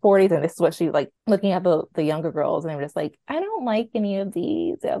 1940s, and this is what she like, looking at the younger girls, and they were just like, I don't like any of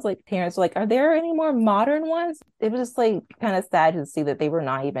these. I was like, parents were like, are there any more modern ones? It was just like kind of sad to see that they were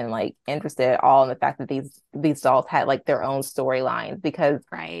not even like interested at all in the fact that these dolls had like their own storylines, because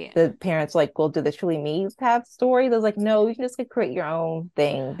the parents were like, well, do the Truly Me's have stories? I was like, no, you can just like create your own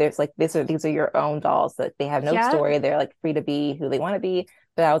thing. There's like these are your own dolls, that they have no story. They're like free to be who they want to be.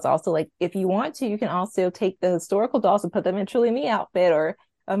 But I was also like, if you want to, you can also take the historical dolls and put them in Truly Me outfit or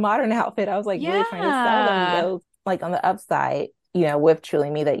a modern outfit. I was like really trying to sell them those, like on the upside, with Truly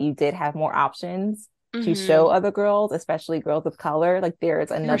Me, that you did have more options to show other girls, especially girls of color. Like,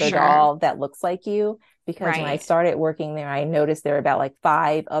 there's another doll that looks like you. Because when I started working there, I noticed there were about like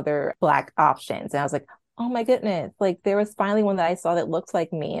 5 other Black options. And I was like, oh my goodness, like there was finally one that I saw that looks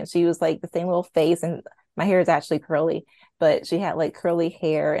like me, and she was like the same little face, and my hair is actually curly, but she had like curly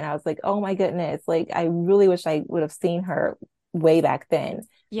hair, and I was like, oh my goodness, like I really wish I would have seen her way back then.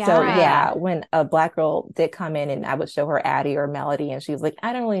 So when a Black girl did come in and I would show her Addie or Melody, and she was like,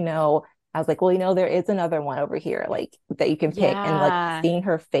 I don't really know. I was like, well, there is another one over here, like that you can pick. And like seeing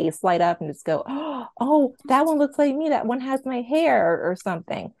her face light up and just go, oh, that one looks like me. That one has my hair or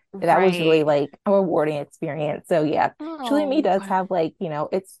something. That was really Right. like a rewarding experience. So yeah, Truly Me Oh, does have like,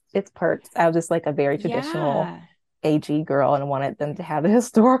 it's perks. I was just like a very traditional Yeah. AG girl and wanted them to have a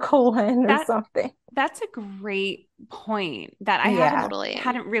historical one or That something. that's a great point that I hadn't Yeah. totally.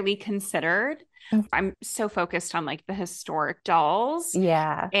 hadn't really considered. I'm so focused on like the historic dolls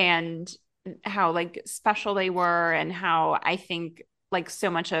Yeah. and how like special they were and how I think like so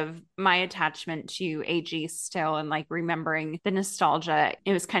much of my attachment to AG still and like remembering the nostalgia,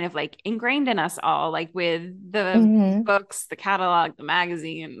 it was kind of like ingrained in us all, like with the Hmm. books, the catalog, the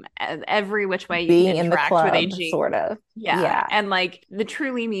magazine, every which way you can Being in the interact with club, AG. sort of. Yeah. Yeah. And like the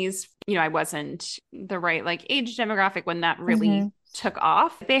Truly Me's, I wasn't the right like age demographic when that really Hmm. took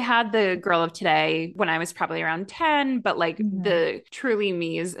off. They had the Girl of Today when I was probably around 10, but like Hmm. the Truly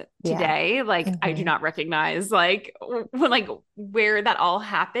Me's Yeah. today, like I do Hmm. not recognize like like where that all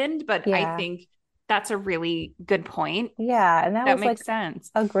happened, but I Yeah. think that's a really good point. Yeah. And that That was like makes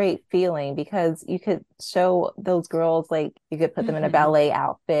sense. a great feeling because you could show those girls, like you could put them in a Hmm. ballet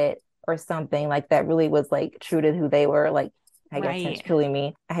outfit or something like that really was like true to who they were. Like, I guess that's Right. truly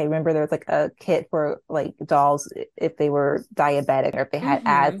me. I remember there was like a kit for like dolls if they were diabetic or if they had Hmm.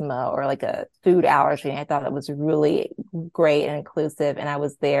 asthma or like a food allergy. And I thought that was really great and inclusive. And I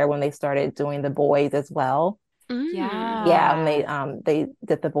was there when they started doing the boys as well. Mm. Yeah, and Yeah. they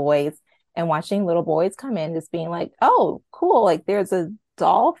did the boys and watching little boys come in just being like, oh, cool, like there's a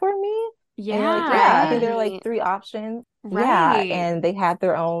doll for me. And you're like, yeah, I think Yeah. there are like Right. three options. Yeah, Right. and they had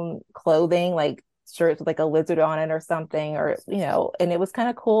their own clothing, like shirts with like a lizard on it or something, or and it was kind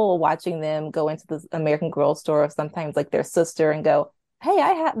of cool watching them go into the American Girl store, or sometimes like their sister, and go, hey,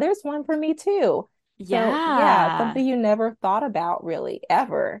 I have there's one for me too. So yeah, Yeah. something you never thought about really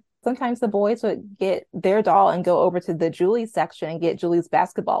ever. Sometimes the boys would get their doll and go over to the Julie section and get Julie's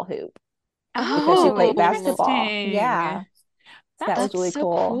basketball hoop because she Oh, played Oh, basketball. interesting. Yeah. So that That's was that's really so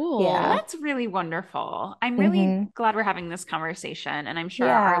cool. Yeah. cool. that's really wonderful. I'm really Hmm. glad we're having this conversation, and I'm sure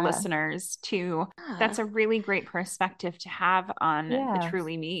our Yeah. listeners too. Yeah. That's a really great perspective to have on the Yeah.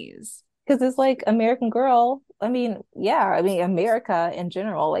 Truly Me's. Because it's like American Girl. I mean, yeah, I mean, America in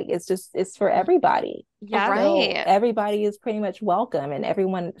general, like it's for everybody. Yep. So Right. everybody is pretty much welcome and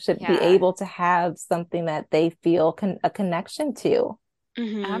everyone should be Yeah, able to have something that they feel a connection to.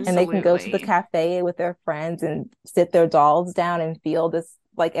 Hmm. And they can go to the absolutely. cafe with their friends and sit their dolls down and feel this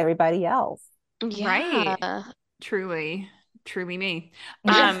like everybody else. Right. Yeah. Truly, truly me.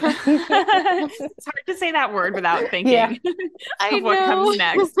 Yeah. It's hard to say that word without Yeah. thinking I of what comes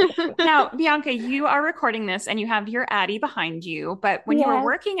know. next. Now, Bianca, you are recording this and you have your Addie behind you, but when you were Yes.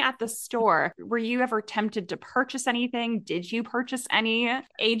 working at the store, were you ever tempted to purchase anything? Did you purchase any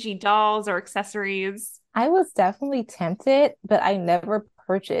AG dolls or accessories? I was definitely tempted, but I never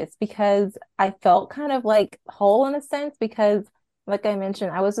purchased because I felt kind of like whole in a sense because like I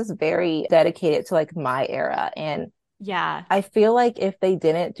mentioned, I was just very dedicated to like my era. And Yeah. I feel like if they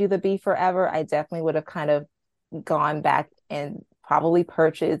didn't do the Be Forever, I definitely would have kind of gone back and probably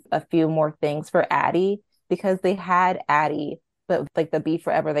purchased a few more things for Addie because they had Addie, but like the Be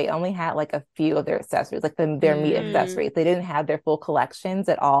Forever, they only had like a few of their accessories, like their meat Mm, Mm. accessories. They didn't have their full collections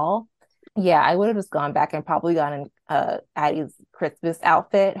at all. Yeah, I would have just gone back and probably gotten Addie's Christmas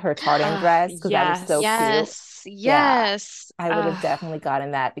outfit, her tartan dress, because that was so yes. cute. Yes. Yeah, Yes. I would have definitely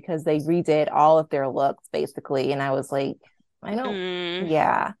gotten that because they redid all of their looks basically. And I was like, I don't, Mm.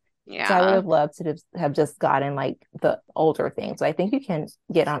 yeah. So I would Yeah. have loved to have just gotten like the older things. So I think you can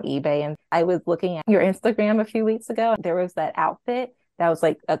get on eBay. And I was looking at your Instagram a few weeks ago. There was that outfit that was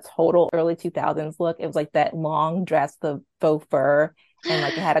like a total early 2000s look. It was like that long dress, the faux fur, and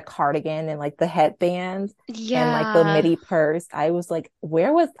like it had a cardigan and like the headbands and like the Yeah. midi purse. I was like,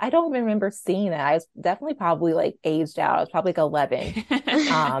 I don't even remember seeing that. I was definitely probably like aged out. I was probably like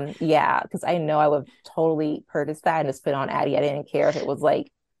 11. Yeah, because I know I would have totally purchased that and just put on Addie. I didn't care if it was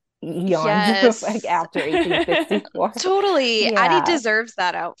like eons of like Yes. after 1864. Totally. Addie Yeah. deserves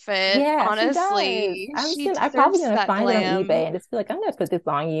that outfit. Yeah, she does. Honestly, she I'm probably deserves gonna that find it on glam. eBay and just be like, I'm gonna put this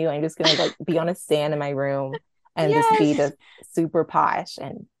on you. And just gonna like be on a stand in my room and just be Yes. the super posh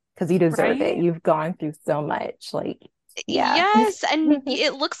and because you deserve it. Right? You've gone through so much. Like, yeah. Yes. And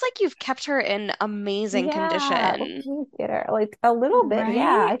it looks like you've kept her in amazing Yeah. Let condition. me get her. Like a little bit.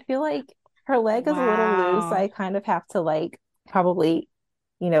 Yeah. Right? I feel like her leg is a little loose. Wow. I kind of have to like probably,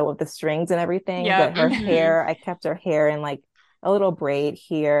 with the strings and everything, but Yep. her Hmm. hair, I kept her hair in like a little braid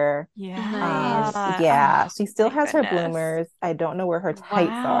here. Nice. Oh, Yeah, she still my has her goodness. bloomers. I don't know where her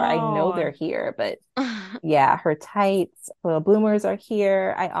tights are. I know Wow. they're here, but yeah, her tights, well, bloomers are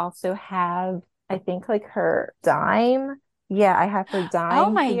here. I also have, I think, like her dime. Yeah, I have her Oh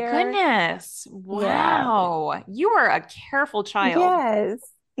dying my here. goodness. Yeah. Wow. You are a careful child. Yes.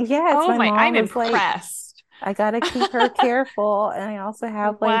 Yes. Oh My my, mom I'm was like, impressed. I gotta keep her careful. And I also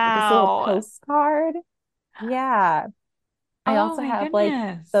have like this little Wow. postcard. Yeah. I Oh also my have like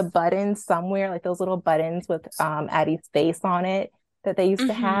the goodness. buttons somewhere, like those little buttons with Addie's face on it that they used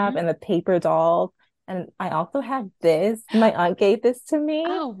to have, Mm-hmm. and the paper dolls. And I also have this. My aunt gave this to me.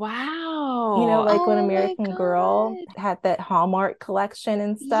 Oh You know, wow. like when Oh my American Girl God. had that Hallmark collection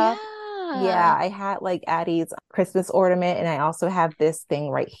and stuff. Yeah, Yeah. I had like Addie's Christmas ornament, and I also have this thing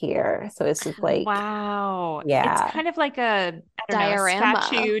right here. So it's just like, Wow. It's yeah, kind of like a, I don't know, a Diorama.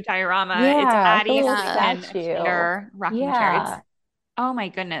 statue diorama. It's yeah, like a Addie little Yeah. sitting in a statue. chair rocking a chair. It's, Yeah. oh my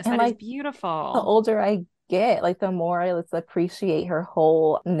goodness, And that is like the beautiful. older I get, like the more I let's appreciate her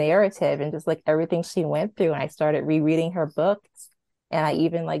whole narrative and just like everything she went through. And I started rereading her books. And I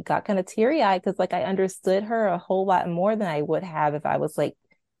even like got kind of teary-eyed because like I understood her a whole lot more than I would have if I was like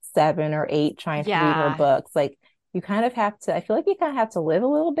 7 or 8 trying to read her Yeah. books. Like you kind of have to, I feel like you kind of have to live a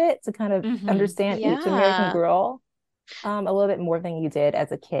little bit to kind of Mm-hmm. understand each American Yeah. Girl a little bit more than you did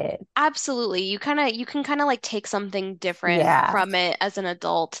as a kid. Absolutely. You can kind of like take something different Yeah. from it as an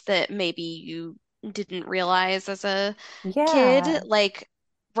adult that maybe you didn't realize as a kid. Yeah. Like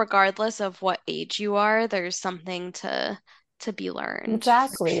regardless of what age you are, there's something to be learned for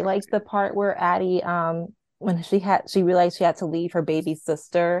Exactly. sure. Like the part where Addie, when she realized she had to leave her baby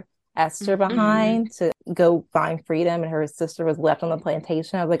sister, Esther, Mm-hmm. Hmm. behind to go find freedom, and her sister was left on the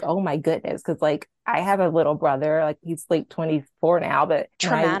plantation. I was like, oh my goodness. Cause like I have a little brother, like he's like 24 now, but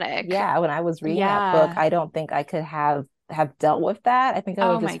Traumatic. when I was reading that book, Yeah. I don't think I could have dealt with that. I think I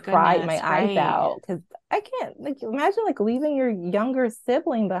would Oh have my just cried my goodness. eyes Right. out because I can't like imagine like leaving your younger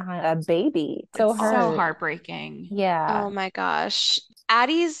sibling behind, a baby. So It's so hurt. heartbreaking. Yeah. Oh my gosh.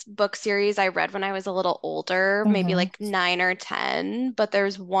 Addie's book series I read when I was a little older, maybe Hmm. like 9 or 10, but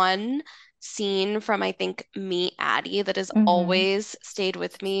there's one scene from I think Meet Addie that has Hmm. always stayed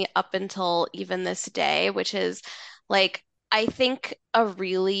with me up until even this day, which is like I think a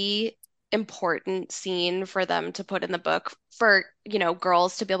really important scene for them to put in the book for,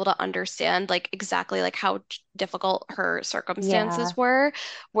 girls to be able to understand like exactly like how difficult her Yeah. circumstances were,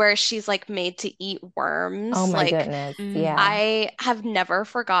 where she's like made to eat Oh worms. my Like goodness. Mm. Yeah. I have never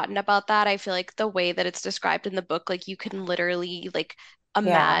forgotten about that. I feel like the way that it's described in the book, like you can literally like Yeah.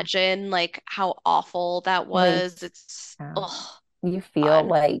 imagine like how awful that Like, was. It's yeah. oh You feel God.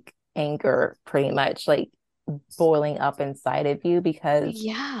 like anger pretty much like boiling up inside of you because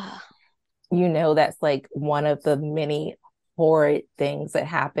Yeah. you know that's like one of the many horrid things that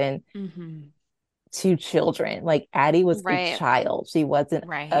happen Mm-hmm. to children. Like Addie was a Right. child. She wasn't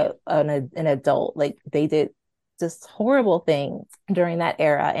Right. an adult. Like they did just horrible things during that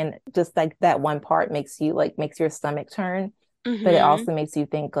era. And just like that one part makes your stomach turn. But it Hmm. also makes you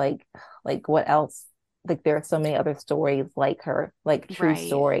think like what else? Like there are so many other stories like her, like true Right.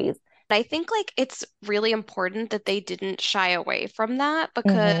 stories. I think like it's really important that they didn't shy away from that Hmm.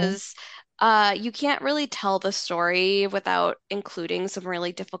 because you can't really tell the story without including some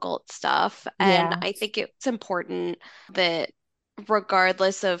really difficult stuff. And Yeah. I think it's important that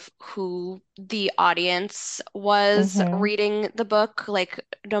regardless of who the audience was Hmm. reading the book, like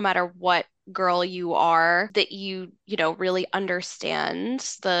no matter what girl you are, that you really understand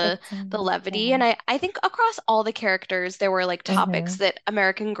the levity. Yeah. And I think across all the characters, there were like topics Hmm. that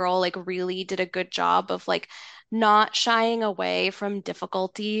American Girl like really did a good job of like not shying away from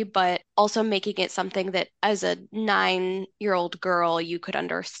difficulty, but also making it something that as a 9-year-old girl you could Yeah,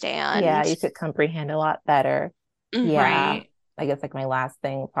 understand. you could comprehend a lot better. Hmm. Yeah. Right. I guess like my last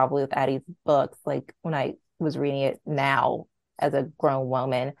thing probably with Addie's books, like when I was reading it now as a grown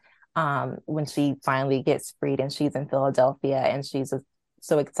woman, when she finally gets freed and she's in Philadelphia and she's just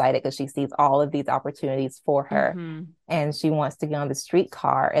so excited because she sees all of these opportunities for her Mm-hmm. and she wants to get on the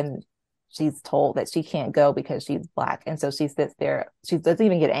streetcar and she's told that she can't go because she's black. And so she sits there, she doesn't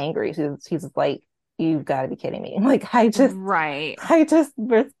even get angry. She's just like, you've got to be kidding me. Like Right. I just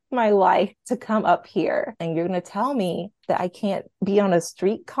risked my life to come up here, and you're going to tell me that I can't be on a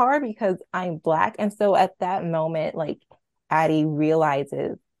streetcar because I'm black. And so at that moment, like Addie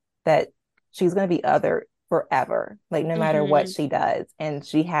realizes that she's going to be other forever, like no matter what Hmm. she does. And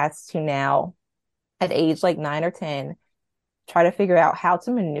she has to now, at age like 9 or 10, try to figure out how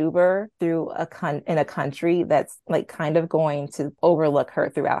to maneuver through in a country that's like kind of going to overlook her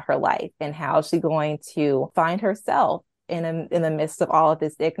throughout her life, and how she's going to find herself in the midst of all of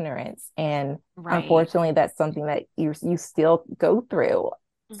this ignorance. And Right. unfortunately that's something that you still go through.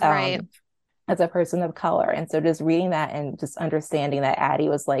 Right. um as a person of color. And so just reading that and just understanding that Addie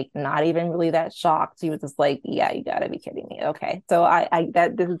was like not even really that shocked. She was just like, yeah, you gotta be kidding me. Okay. So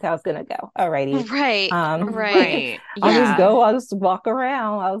that this is how it's gonna go. Alrighty. Right, right. Right. I'll just Yeah. go, I'll just walk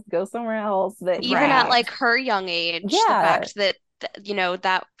around, I'll just go somewhere else. But Even at yeah. Right. like her young age, the Yeah. fact that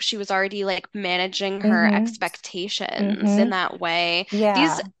that she was already like managing her Mm-hmm. expectations in Mm-hmm. that way.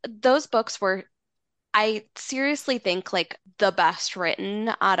 Yeah. Those books were, I seriously think, like the best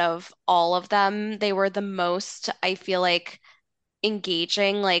written out of all of them. They were the most, I feel like,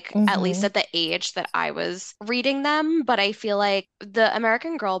 engaging, like at least Mm-hmm. at the age that I was reading them. But I feel like the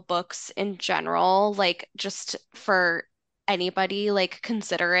American Girl books in general, like just for anybody like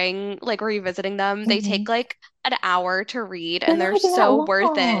considering like revisiting them, they Mm-hmm. take like an hour to read They're and not they're even that so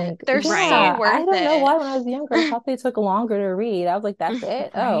worth it. long. They're so Yeah. Right. I worth don't know it. why when I was younger, I thought they took longer to read. I was like, that's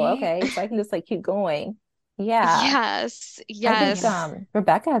it? Oh, Right. okay. So I can just like keep going. Yeah. Yes, I think Yeah. yes.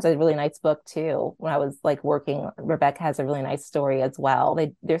 Rebecca has a really nice book too. When I was like working, Rebecca has a really nice story as well.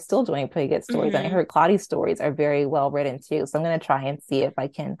 They're still doing pretty good stories. And I Hmm. heard Claudia's stories are very well written too. So I'm gonna try and see if I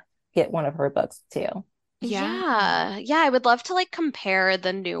can get one of her books too. Yeah. Yeah. Yeah, I would love to like compare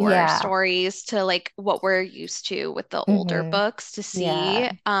the newer Yeah. stories to like what we're used to with the older Hmm. books to Yeah. see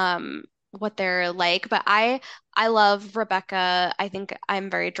what they're like. But I love Rebecca. I think I'm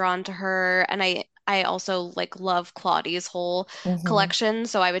very drawn to her and I also like love Claudia's whole Hmm. collection,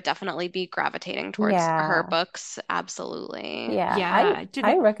 so I would definitely be gravitating towards her Yeah. books. Absolutely. Yeah. Yeah. Did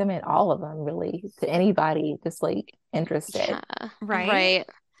I the recommend all of them really to anybody just like interested. Yeah. right? Right.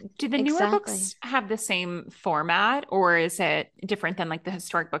 Do the newer Exactly. books have the same format, or is it different than like the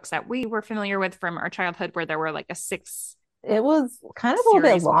historic books that we were familiar with from our childhood, where there were like a six It was kind of a little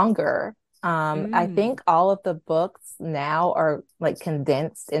bit series? longer. I Mm. think all of the books now are like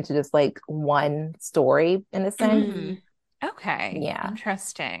condensed into just like one story in a sense. Hmm. Hmm. Okay. Yeah.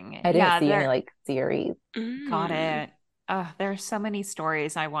 Interesting. I didn't Yeah, see any there like series. got Mm. it. There's so many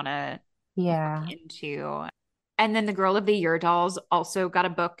stories I want to look Yeah. into. And then the Girl of the Year dolls also got a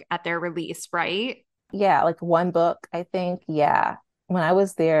book at their release, right? Yeah, like one book, I think. Yeah. When I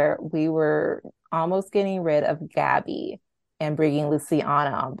was there, we were almost getting rid of Gabby and bringing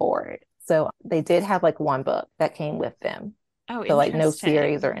Luciana on board. So they did have like one book that came with them. Oh, So like no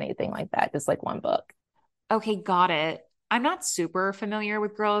series or interesting. anything like that, just like one book. Okay, got it. I'm not super familiar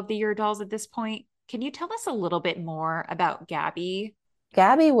with Girl of the Year dolls at this point. Can you tell us a little bit more about Gabby?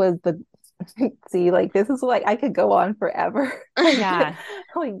 Gabby was the see, like this is like I could go on forever. Yeah.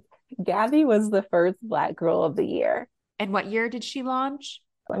 Like Gabby was the first Black Girl of the Year. And what year did she launch?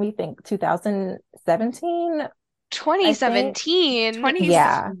 Let me think, 2017, I think. 2017. 20s.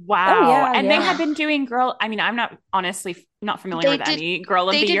 Yeah. Oh Wow. yeah, And they yeah. had been doing I mean, I'm not honestly not familiar They with did any Girl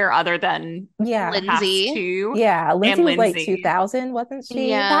of they the did Year other than the Yeah. past Lindsay. two Yeah. and Lindsay was like Lindsay. 2000, wasn't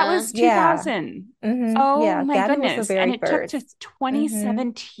she? That Yeah. was Yeah. 2000. Oh Yeah. my Gabby was the goodness. And very it took to first. hmm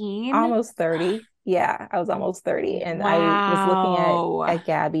 2017. Almost 30. Yeah, I was almost 30. And I was looking Wow. at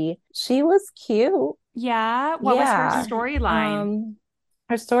Gabby. She was cute. Yeah. What was her Yeah. storyline? Um,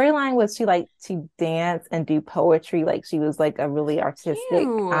 her storyline was she liked to dance and do poetry. Like she was like a really artistic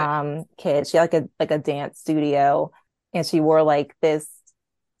Cute. kid. She had like a dance studio and she wore like this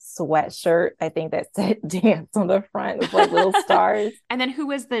sweatshirt, I think that said dance on the front with like little stars. And then who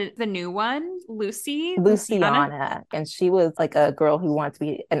was the new one? Luciana? Luciana, and she was like a girl who wanted to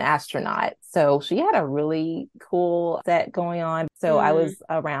be an astronaut. So she had a really cool set going on. So I Mm. was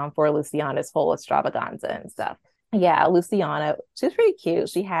around for Luciana's whole extravaganza and stuff. Yeah, Luciana, she was pretty cute.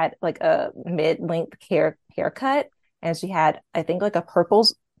 She had like a mid-length haircut, and she had, I think, like a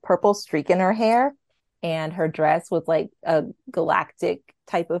purple streak in her hair, and her dress was like a galactic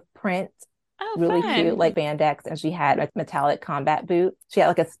type of print, Oh, really cute, fun. like spandex, and she had a metallic combat boot. She had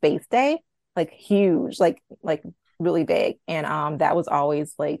like a space day, like huge, like really big. And that was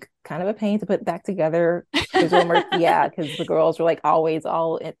always like kind of a pain to put back together. Yeah, because the girls were like always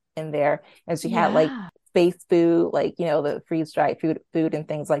all in there. And she had like Yeah. space food, like the freeze dried food and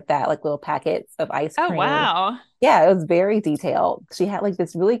things like that, like little packets of ice Oh, cream. wow. Yeah, it was very detailed. She had like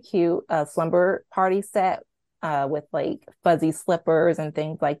this really cute slumber party set with like fuzzy slippers and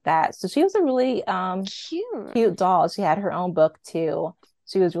things like that. So she was a really Cute. cute doll. She had her own book too.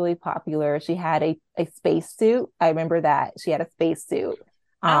 She was really popular. She had a space suit. I remember that. She had a space suit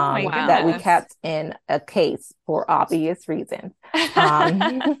Oh my that we goodness. kept in a case for obvious reasons.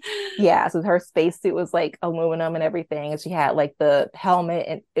 Um yeah, so her spacesuit was like aluminum and everything, and she had like the helmet,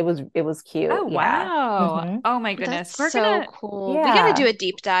 and it was cute. Oh, Yeah. wow. hmm Oh my goodness. That's so cool. We got to do Yeah. a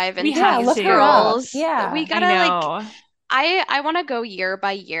deep dive We into Yeah, have these look her up. to. girls. We Yeah. I gotta like know. I want to go year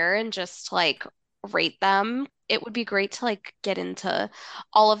by year and just like rate them it would be great to like get into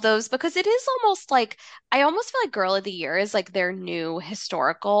all of those because it is almost like I almost feel like Girl of the Year is like their new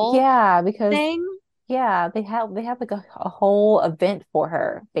historical Yeah, because thing. yeah, they have like a whole event for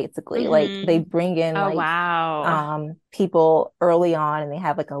her, basically. Like they Hmm. bring in Oh, wow. people early on and they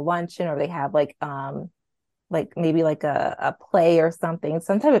have like a luncheon or they have like maybe like a play or something,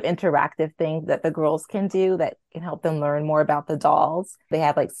 some type of interactive thing that the girls can do that can help them learn more about the dolls. They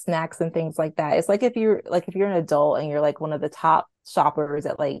have like snacks and things like that. It's like if you're an adult and you're like one of the top shoppers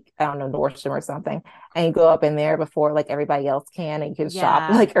at like, I don't know, Nordstrom or something, and you go up in there before like everybody else can and you can shop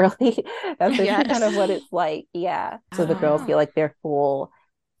Yeah. like early. That's basically kind of Yes. what it's like. Yeah. So the girls Oh. get like their full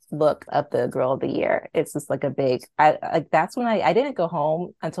look of the Girl of the Year. It's just like a big I like that's when I didn't go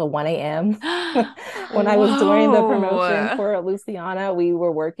home until 1 a.m. When I was doing the promotion Whoa. for Luciana. We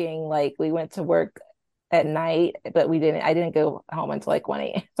were working like we went to work at night, but I didn't go home until like 1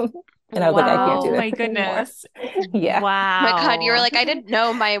 a.m. And I was like, I can't do Oh Wow. this my anymore. goodness. Yeah. My God, you were Wow. like, I didn't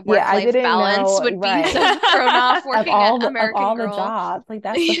know my Yeah, I work-life didn't balance know, would be right. so thrown off Of working at all American the Girl. jobs, like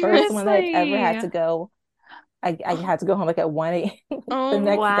that's the first one that I've ever had Seriously. to go. I had to go home like at 1 a.m. the Oh, next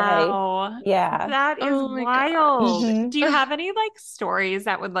day. Wow. Yeah. That is oh my wild. gosh. Hmm. Do you have any like stories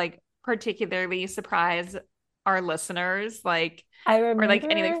that would like particularly surprise our listeners? Like, I or like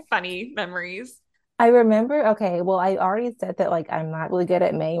any remember like funny memories? okay, well, I already said that like I'm not really good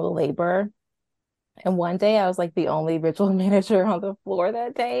at manual labor. And one day I was like the only ritual manager on the floor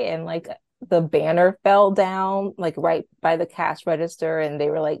that day, and like the banner fell down like right by the cash register, and they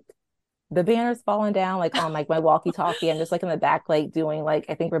were like, the banner's falling down like on like my walkie-talkie. I'm just like in the back, like doing like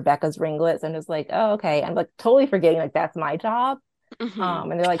I think Rebecca's ringlets. I'm just like, oh, okay. I'm like totally forgetting like that's my job.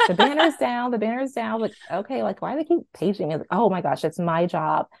 Hmm. And they're like, the banner's down. Like, okay, like why do they keep paging me? Like, oh my gosh, it's my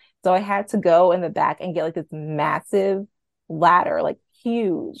job. So I had to go in the back and get like this massive ladder, like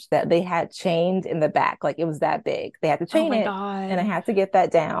huge, that they had chained in the back. Like it was that big. They had to Oh chain my it. And I God. had to get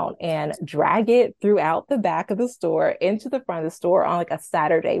that down and drag it throughout the back of the store into the front of the store on like a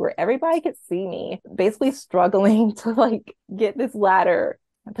Saturday where everybody could see me basically struggling to like get this ladder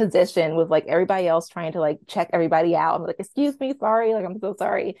position with like everybody else trying to like check everybody out. I'm like, excuse me, sorry, like I'm so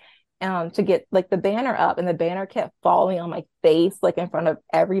sorry. To get like the banner up, and the banner kept falling on my face, like in front of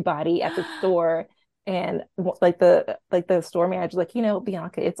everybody at the store. And like the store manager, like,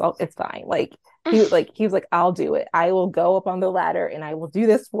 Bianca, it's fine. Like he was like, I'll do it. I will go up on the ladder and I will do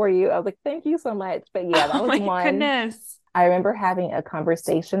this for you. I was like, thank you so much. But yeah, that Oh was my one. goodness. I remember having a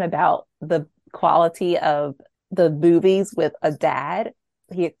conversation about the quality of the movies with a dad.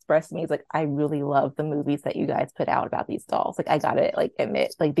 He expressed to me, he's like, I really love the movies that you guys put out about these dolls. Like, I gotta like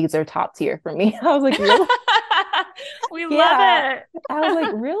admit, like these are top tier for me. I was like, really? We love Yeah. it. I was like,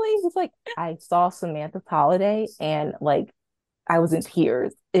 really? He's like, I saw Samantha's Holiday and like I was in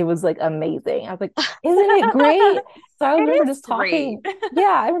tears. It was like amazing. I was like, isn't it great? So I It remember is just great. talking. Yeah,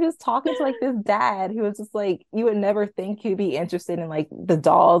 I remember just talking to like this dad who was just like, you would never think he'd be interested in like the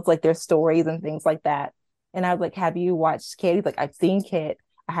dolls, like their stories and things like that. And I was like, have you watched Kit? He's like, I've seen Kit.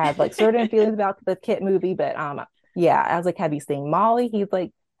 I have like certain feelings about the Kit movie, but yeah. I was like, have you seen Molly? He's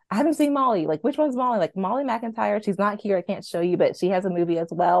like, I haven't seen Molly. Like, which one's Molly? Like Molly McIntyre. She's not here. I can't show you, but she has a movie as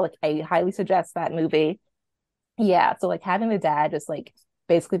well. Like, I highly suggest that movie. Yeah, so like having the dad just like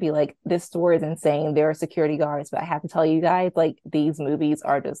basically be like, this store is insane. There are security guards, but I have to tell you guys, like these movies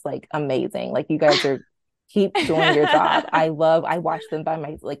are just like amazing. Like you guys are keep doing your job. I watch them by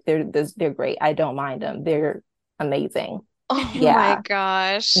my like they're great. I don't mind them. They're amazing. Oh my Yeah.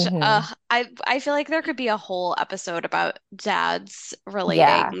 gosh. Hmm. I feel like there could be a whole episode about dads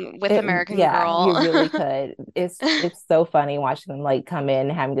Yeah. relating with American Yeah, you Girl. really could. It's so funny watching them like come in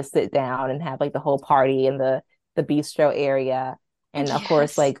and having to sit down and have like the whole party in the bistro area. And of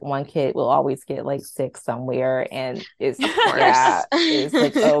course, Yes, like one kid will always get like sick somewhere and of yeah, course. it's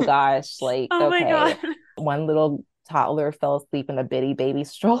like, oh gosh, like Oh my God. okay. One little toddler fell asleep in a bitty baby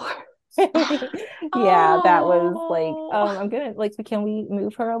stroller. Yeah, that was like, Oh. I'm gonna like, can we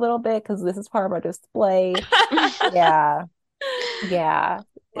move her a little bit? Because this is part of our display. Yeah. Yeah,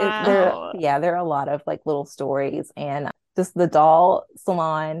 Wow. there are a lot of like little stories, and just the doll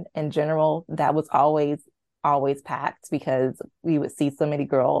salon in general that was always packed because we would see so many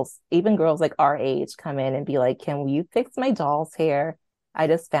girls, even girls like our age, come in and be like, can you fix my doll's hair? I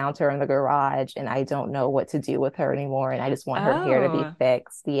just found her in the garage and I don't know what to do with her anymore, and I just want her hair to be Oh.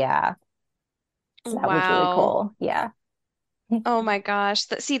 fixed. Yeah, so that was really Wow. cool. Yeah. Oh my gosh.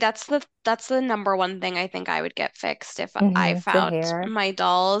 See, that's the number one thing I think I would get fixed if I The found hair. my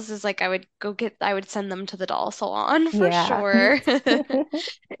dolls is like I would send them to the doll salon for Yeah. sure.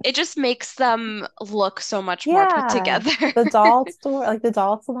 It just makes them look so much more put Yeah. together. The doll store, like the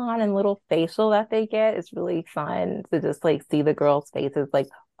doll salon and little facial that they get is really fun to just like see the girls' faces like,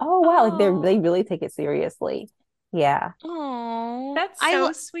 oh wow, like they Oh, really take it seriously. Yeah. Oh, that's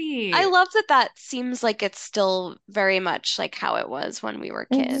so sweet. I love that that seems like it's still very much like how it was when we were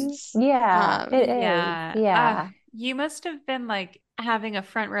kids. Yeah, it is. Yeah. Yeah. You must have been like having a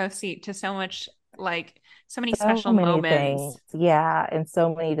front row seat to so much, like so many So special many things. moments. Yeah. And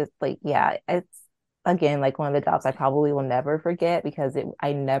so many just like, yeah, it's again like one of the jobs I probably will never forget because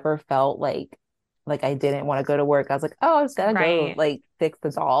I never felt like I didn't want to go to work. I was like, oh, I just gotta go Right. like fix the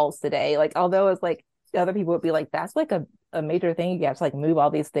dolls today. Like although it's like other people would be like, that's like a major thing. You have to like move all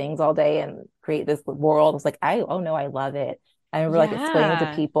these things all day and create this world. It's like oh no, I love it. I remember like explaining to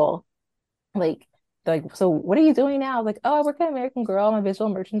Yeah. people like so what are you doing now? I was like, oh, I work at American Girl. I'm a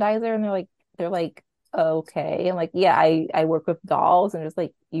visual merchandiser. And they're like, okay. I'm like, yeah, I work with dolls. And just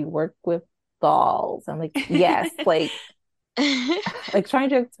like, you work with dolls. I'm like, yes, like trying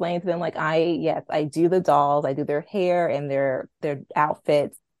to explain to them like yes, I do the dolls, I do their hair and their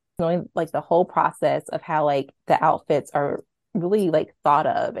outfits, knowing like the whole process of how like the outfits are really like thought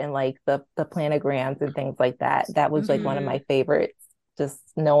of and like the planograms and things like that. That was like one of Hmm. my favorites, just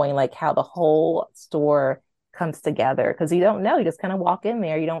knowing like how the whole store comes together because you don't know, you just kind of walk in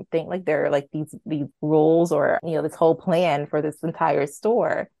there, you don't think like there are like these rules or this whole plan for this entire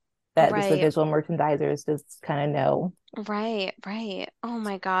store that just the Right. visual merchandisers just kind of know. Right, right. Oh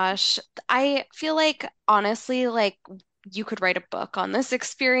my gosh. I feel like honestly, like you could write a book on this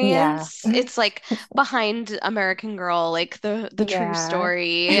Yeah. experience. It's like behind American Girl, like the true Yeah.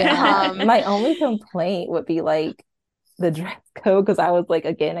 story. Yeah. My only complaint would be like the dress code because I was like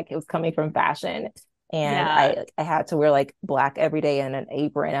again like it was coming from fashion and Yeah. I had to wear like black every day and an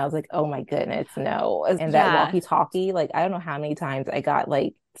apron. I was like, oh my goodness, no. And that Yeah. walkie-talkie, like I don't know how many times I got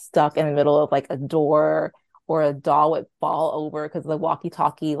like stuck in the middle of like a door or a doll would fall over because the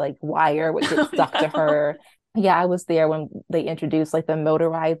walkie-talkie like wire would get Oh stuck to no. her. Yeah, I was there when they introduced like the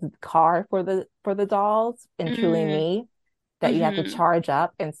motorized car for the dolls in Truly Mm, Me that you have to hmm. charge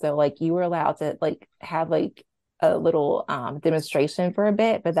up. And so like you were allowed to like have like a little demonstration for a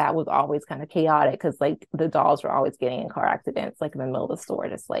bit, but that was always kind of chaotic because like the dolls were always getting in car accidents like in the middle of the store,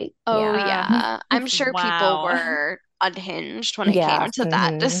 just like Oh yeah. yeah. I'm sure people Wow. were unhinged when it Yeah. came to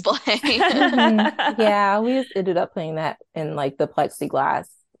that display. Yeah, we just ended up putting that in like the plexiglass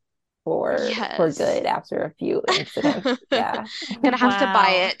for Yes. good after a few incidents. Yeah. Gonna have to buy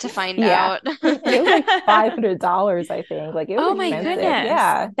Wow. it to find Yeah. out. And it was like $500, I think. Like it was Oh my expensive. goodness.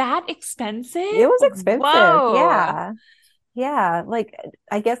 Yeah. That expensive? It was expensive. Whoa. Yeah. Yeah, like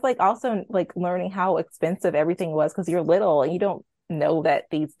I guess like also like learning how expensive everything was because you're little and you don't know that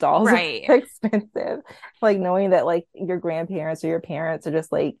these dolls are Right. expensive. Like knowing that like your grandparents or your parents are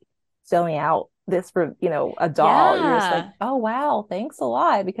just like selling out this for, a doll. You're just like, Yeah. oh wow, thanks a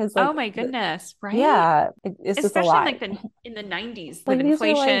lot because Oh like my goodness. Right? yeah, it's just a Especially in lot. like the 90s with Like these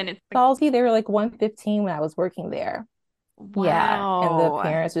are like inflation. It's like, dolls, they were like 115 when I was working there. Yeah. And the wow.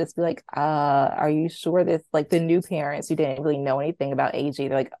 parents would just be like, are you sure this like the new parents who didn't really know anything about AG,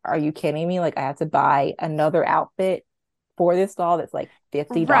 they're like, are you kidding me? Like I have to buy another outfit for this doll that's like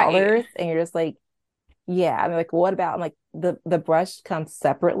Right. $50. And you're just like, yeah. I'm like, what about I'm like the brush comes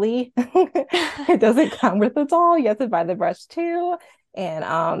separately. It doesn't come with the doll. You have to buy the brush too.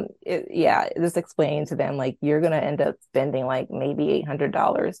 And yeah, just explaining to them like you're gonna end up spending like maybe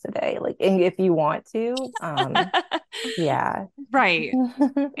 $800 today. Like and if you want to. Yeah. Right.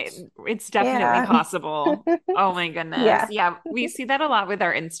 It's definitely Yeah. possible. Oh my goodness. Yeah. Yeah, we see that a lot with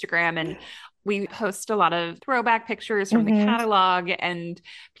our Instagram, and we post a lot of throwback pictures from the Hmm. catalog, and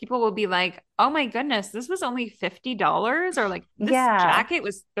people will be like, "Oh my goodness, this was only $50," or like, "This Yeah. jacket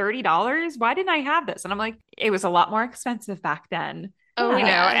was $30. Why didn't I have this?" And I'm like, "It was a lot more expensive back then." Oh,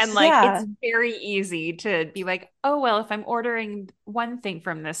 And yes. like it's Yeah. very easy to be like, oh, well, if I'm ordering one thing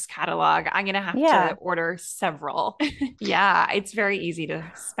from this catalog, I'm gonna have to Yeah. order several. Yeah, it's very easy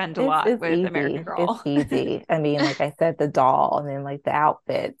to spend a It's lot it's with American easy. It's Girl. easy. I mean, like I said, the doll and then like the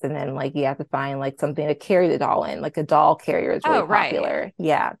outfits, and then like you have to find like something to carry the doll in. Like a doll carrier is really Oh, right. popular.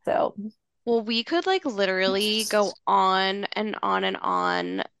 Yeah. So Well, we could like literally go on and on and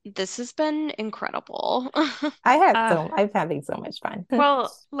on. This has been incredible. Uh, I'm having so much fun.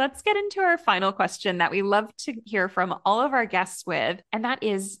 well, let's get into our final question that we love to hear from all of our guests with, and that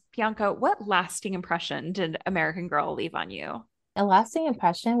is, Bianca, what lasting impression did American Girl leave on you? A lasting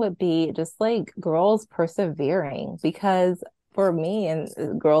impression would be just like girls persevering because for me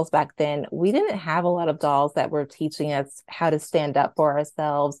and girls back then, we didn't have a lot of dolls that were teaching us how to stand up for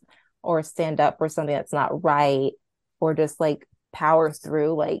ourselves or stand up for something that's not right or just like power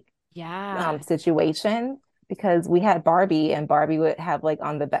through like Yeah. situation because we had Barbie and Barbie would have like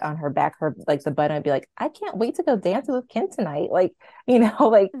on her back her like the button would be like I can't wait to go dancing with Ken tonight like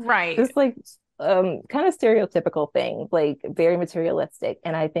like Right. just like kind of stereotypical things like very materialistic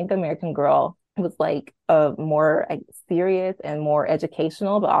and I think American Girl was like a more like, serious and more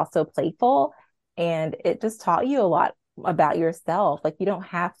educational but also playful and it just taught you a lot about yourself like you don't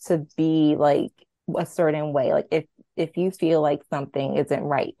have to be like a certain way like if you feel like something isn't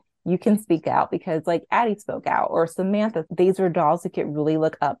right you can speak out because like Addie spoke out or Samantha, these were dolls you could really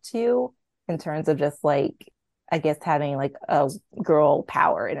look up to in terms of just like, I guess having like a girl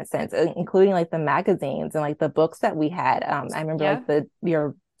power in a sense, including like the magazines and like the books that we had. I remember like Yep.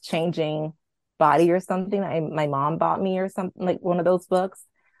 your changing body or something. My mom bought me or something like one of those books.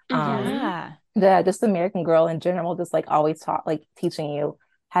 Um, Yeah. the just American Girl in general, just like always taught like teaching you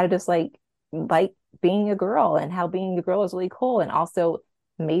how to just like being a girl and how being a girl is really cool and also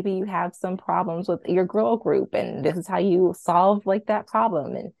maybe you have some problems with your girl group and this is how you solve like that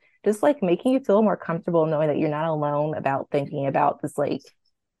problem and just like making you feel more comfortable knowing that you're not alone about thinking about this like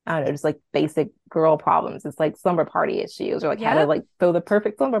I don't know just like basic girl problems it's like slumber party issues or like how to Yep. like throw the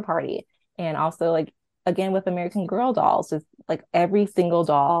perfect slumber party and also like again with American Girl dolls just like every single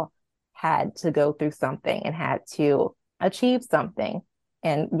doll had to go through something and had to achieve something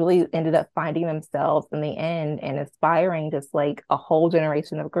and really ended up finding themselves in the end and inspiring just like a whole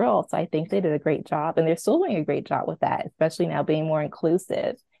generation of girls. So I think they did a great job and they're still doing a great job with that, especially now being more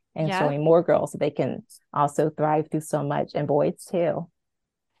inclusive and Yep. showing more girls so they can also thrive through so much and boys too.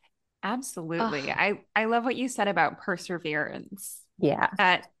 Absolutely. Ugh. I love what you said about perseverance. Yeah.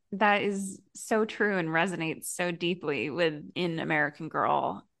 That is so true and resonates so deeply with in American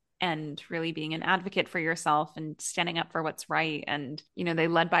Girl and really being an advocate for yourself and standing up for what's right. And, they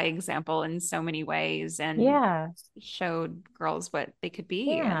led by example in so many ways and Yeah. showed girls what they could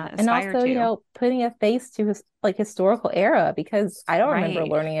be and Yeah. And aspire also, to. putting a face to his like historical era because I don't remember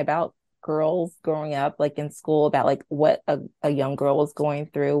Right. learning about girls growing up like in school about like what a young girl was going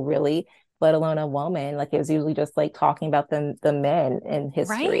through really, let alone a woman. Like it was usually just like talking about the men in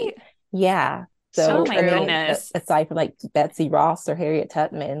history. Right. Yeah. So Oh So my I mean, true. goodness. aside from like Betsy Ross or Harriet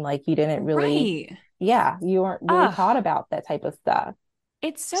Tubman, like you didn't really, Right. yeah, you weren't really Ugh. taught about that type of stuff.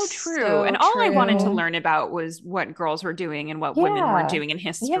 It's so true. So And all I wanted to true. Hmm. learn about was what girls were doing and what women were Yeah. doing in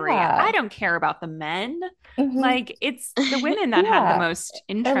history. I Yeah. don't care about the men. Hmm. Like, it's the women that had the Yeah. most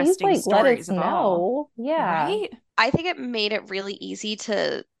At least interesting like let us stories of all. know. Yeah. Right? I think it made it really easy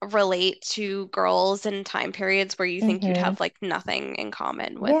to relate to girls in time periods where you think you'd Hmm. have like nothing in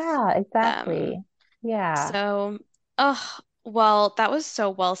common with Yeah, them. exactly. Yeah. So, oh, well, that was so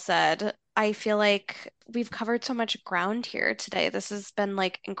well said. I feel like we've covered so much ground here today. This has been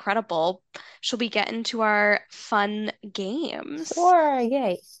like incredible. Shall we get into our fun games? Sure.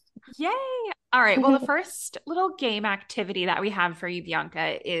 Yay. Yay. All right. Well, the first little game activity that we have for you,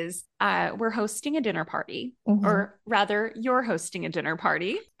 Bianca, is we're hosting a dinner party, Hmm. or rather, you're hosting a dinner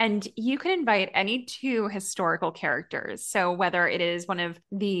party, and you can invite any two historical characters. So, whether it is one of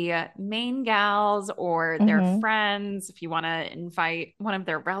the main gals or their Hmm. friends, if you want to invite one of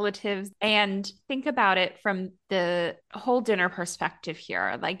their relatives, and think about it from the whole dinner perspective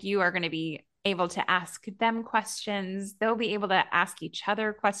here. Like, you are going to be able to ask them questions. They'll be able to ask each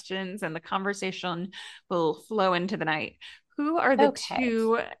other questions, and the conversation will flow into the night. Who are the Okay.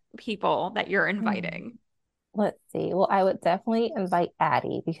 two people that you're Hmm. inviting? Let's see. Well, I would definitely invite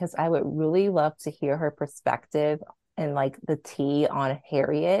Addie because I would really love to hear her perspective and like the tea on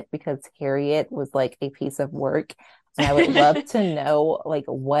Harriet because Harriet was like a piece of work. And I would love to know like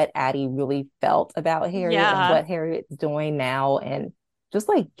what Addie really felt about Harriet and Yeah. what Harriet's doing now. And just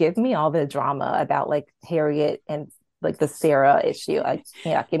like give me all the drama about like Harriet and like the Sarah issue. Like,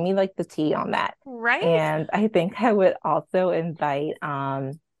 yeah, give me like the tea on that. Right? And I think I would also invite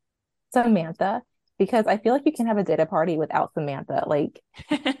Samantha because I feel like you can have a dinner party without Samantha. Like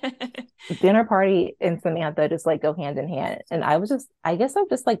dinner party and Samantha just like go hand in hand. And I guess I would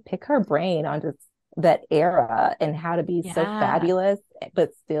just like pick her brain on just that era and how to be so Yeah. fabulous,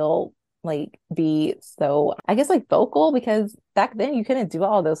 but still like be so, I guess like vocal because back then you couldn't do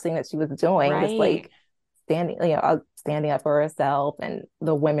all those things that she was doing, just Right. like standing up for herself and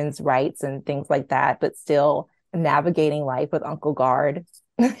the women's rights and things like that, but still navigating life with Uncle Guard,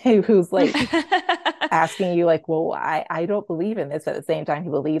 who's like asking you like, well, I don't believe in this at the same time he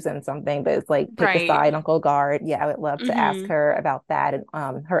believes in something, but it's like pick a Right. side, Uncle Guard. Yeah, I would love to ask Hmm. her about that.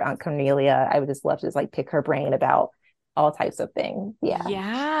 And her Aunt Cornelia, I would just love to just like pick her brain about all types of things. Yeah.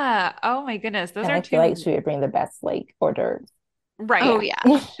 Yeah. Oh my goodness. Those And are I two. feel like she would bring the best like hors d'oeuvres. Right. Oh, yeah.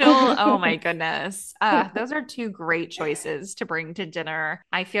 Oh my goodness. Those are two great choices to bring to dinner.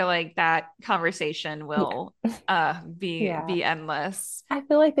 I feel like that conversation will Yeah. be endless. I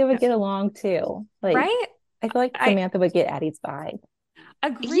feel like they would get along too. Like Right? I feel like I Samantha would get Addie's vibe.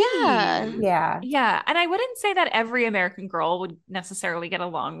 Yeah. agree. Yeah. Yeah. And I wouldn't say that every American girl would necessarily get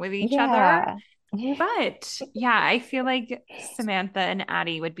along with each other. Yeah. But yeah, I feel like Samantha and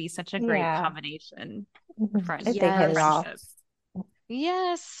Addie would be such a great Yeah. combination If they hit it off. friendship.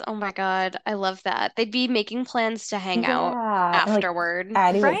 Yes. Oh my God. I love that. They'd be making plans to hang out Yeah. And like afterward.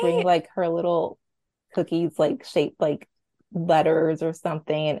 Addie would bring Right? like her little cookies like shaped like letters or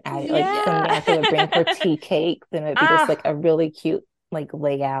something. And Addie, like Yeah. Samantha would bring her tea cakes and it'd be just Ah, like a really cute like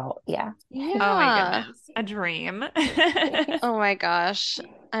layout. Yeah. oh my Yeah. goodness. A dream. Oh my gosh.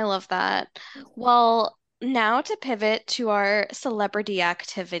 I love that. Well, now to pivot to our celebrity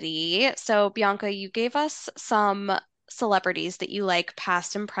activity. So, Bianca, you gave us some celebrities that you like,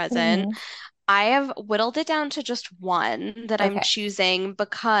 past and present. Mhm. I have whittled it down to just one that I'm Okay. choosing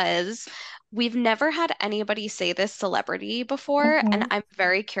because we've never had anybody say this celebrity before, and Mhm. I'm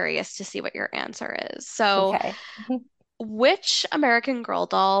very curious to see what your answer is. So, Okay. which American Girl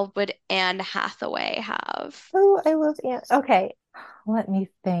doll would Anne Hathaway have? Oh, I love Aunt. Okay. Let me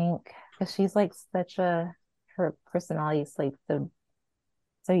think. Because she's like such a her personality is like so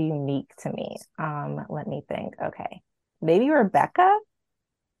unique to me. Let me think. Okay. Maybe Rebecca,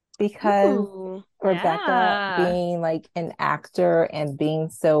 because Ooh, Rebecca Yeah. being like an actor and being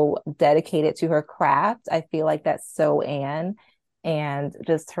so dedicated to her craft, I feel like that's so Anne. And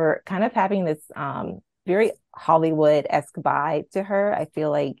just her kind of having this very Hollywood-esque vibe to her. I feel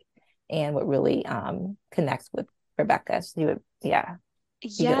like Anne would really connect with Rebecca. She would, yeah, be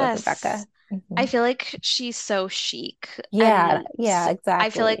good with yes. Rebecca. I Mhm. feel like she's so chic. Yeah, And yeah, I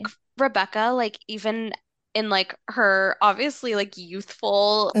feel like exactly. Rebecca, like even in like her obviously like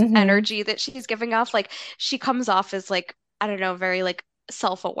youthful Hmm. energy that she's giving off, like she comes off as like, I don't know, very like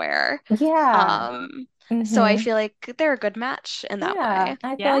self-aware. Yeah. Um, so I Hmm. feel like they're a good match in that Yeah, way.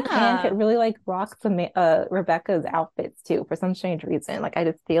 I feel like Anne Yeah. could really like rock some Rebecca's outfits too for some strange reason. Like I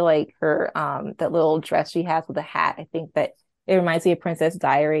just feel like her that little dress she has with the hat. I think that it reminds me of Princess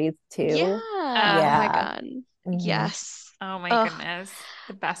Diaries too. Yeah. Oh my Uh, Yeah. God. Hmm. Yes. oh my Ugh. goodness.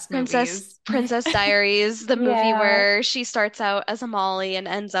 The best Princess movies. Princess Diaries, the movie Yeah, where she starts out as a Molly and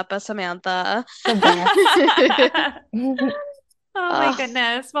ends up as Samantha. the best. Oh my Ugh.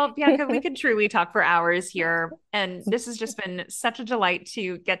 goodness. Well, Bianca, we could truly talk for hours here. And this has just been such a delight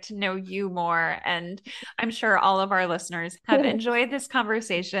to get to know you more. And I'm sure all of our listeners have enjoyed this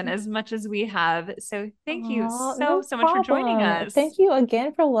conversation as much as we have. So thank you Oh, so, no so much for joining problem. us. Thank you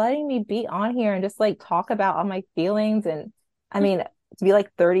again for letting me be on here and just like talk about all my feelings. And I mean, to be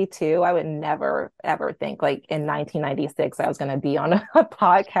like 32, I would never ever think like in 1996 I was going to be on a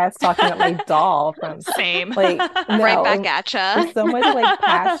podcast talking about my doll from Same. like, Right back no, at ya. there's so much like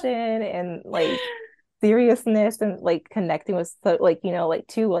passion and like seriousness and like connecting with so like like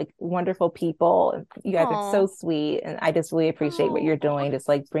two like wonderful people and you guys are so Oh, sweet and I just really appreciate what you're Oh. doing, just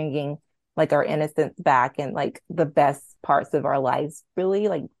like bringing like our innocence back and like the best parts of our lives really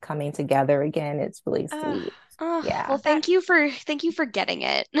like coming together again. It's really Uh, sweet. oh, well, Yeah. that thank you for getting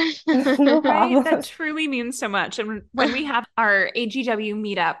it. No right, that problem. truly means so much. And when we have our AGW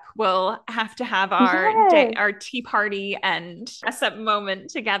meetup, we'll have to have our day, Yes. our tea party and dress up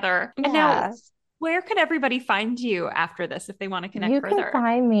moment together. And now, Yeah. Yes. where can everybody find you after this if they want to connect You can further?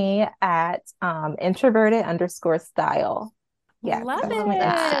 find me at introverted_style. Yes, Love that's Love my it.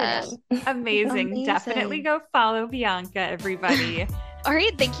 that. Instagram. Amazing. Definitely Amazing. go follow Bianca, everybody. All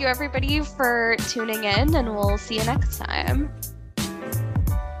right, thank you everybody for tuning in, and we'll see you next time.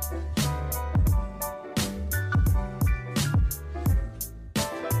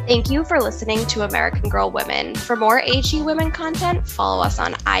 Thank you for listening to American Girl Women. For more AG Women content, follow us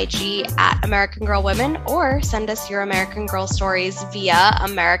on IG at American Girl Women or send us your American Girl stories via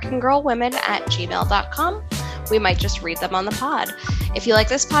AmericanGirlWomen@gmail.com. We might just read them on the pod. If you like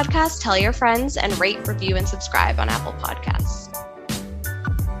this podcast, tell your friends and rate, review, and subscribe on Apple Podcasts.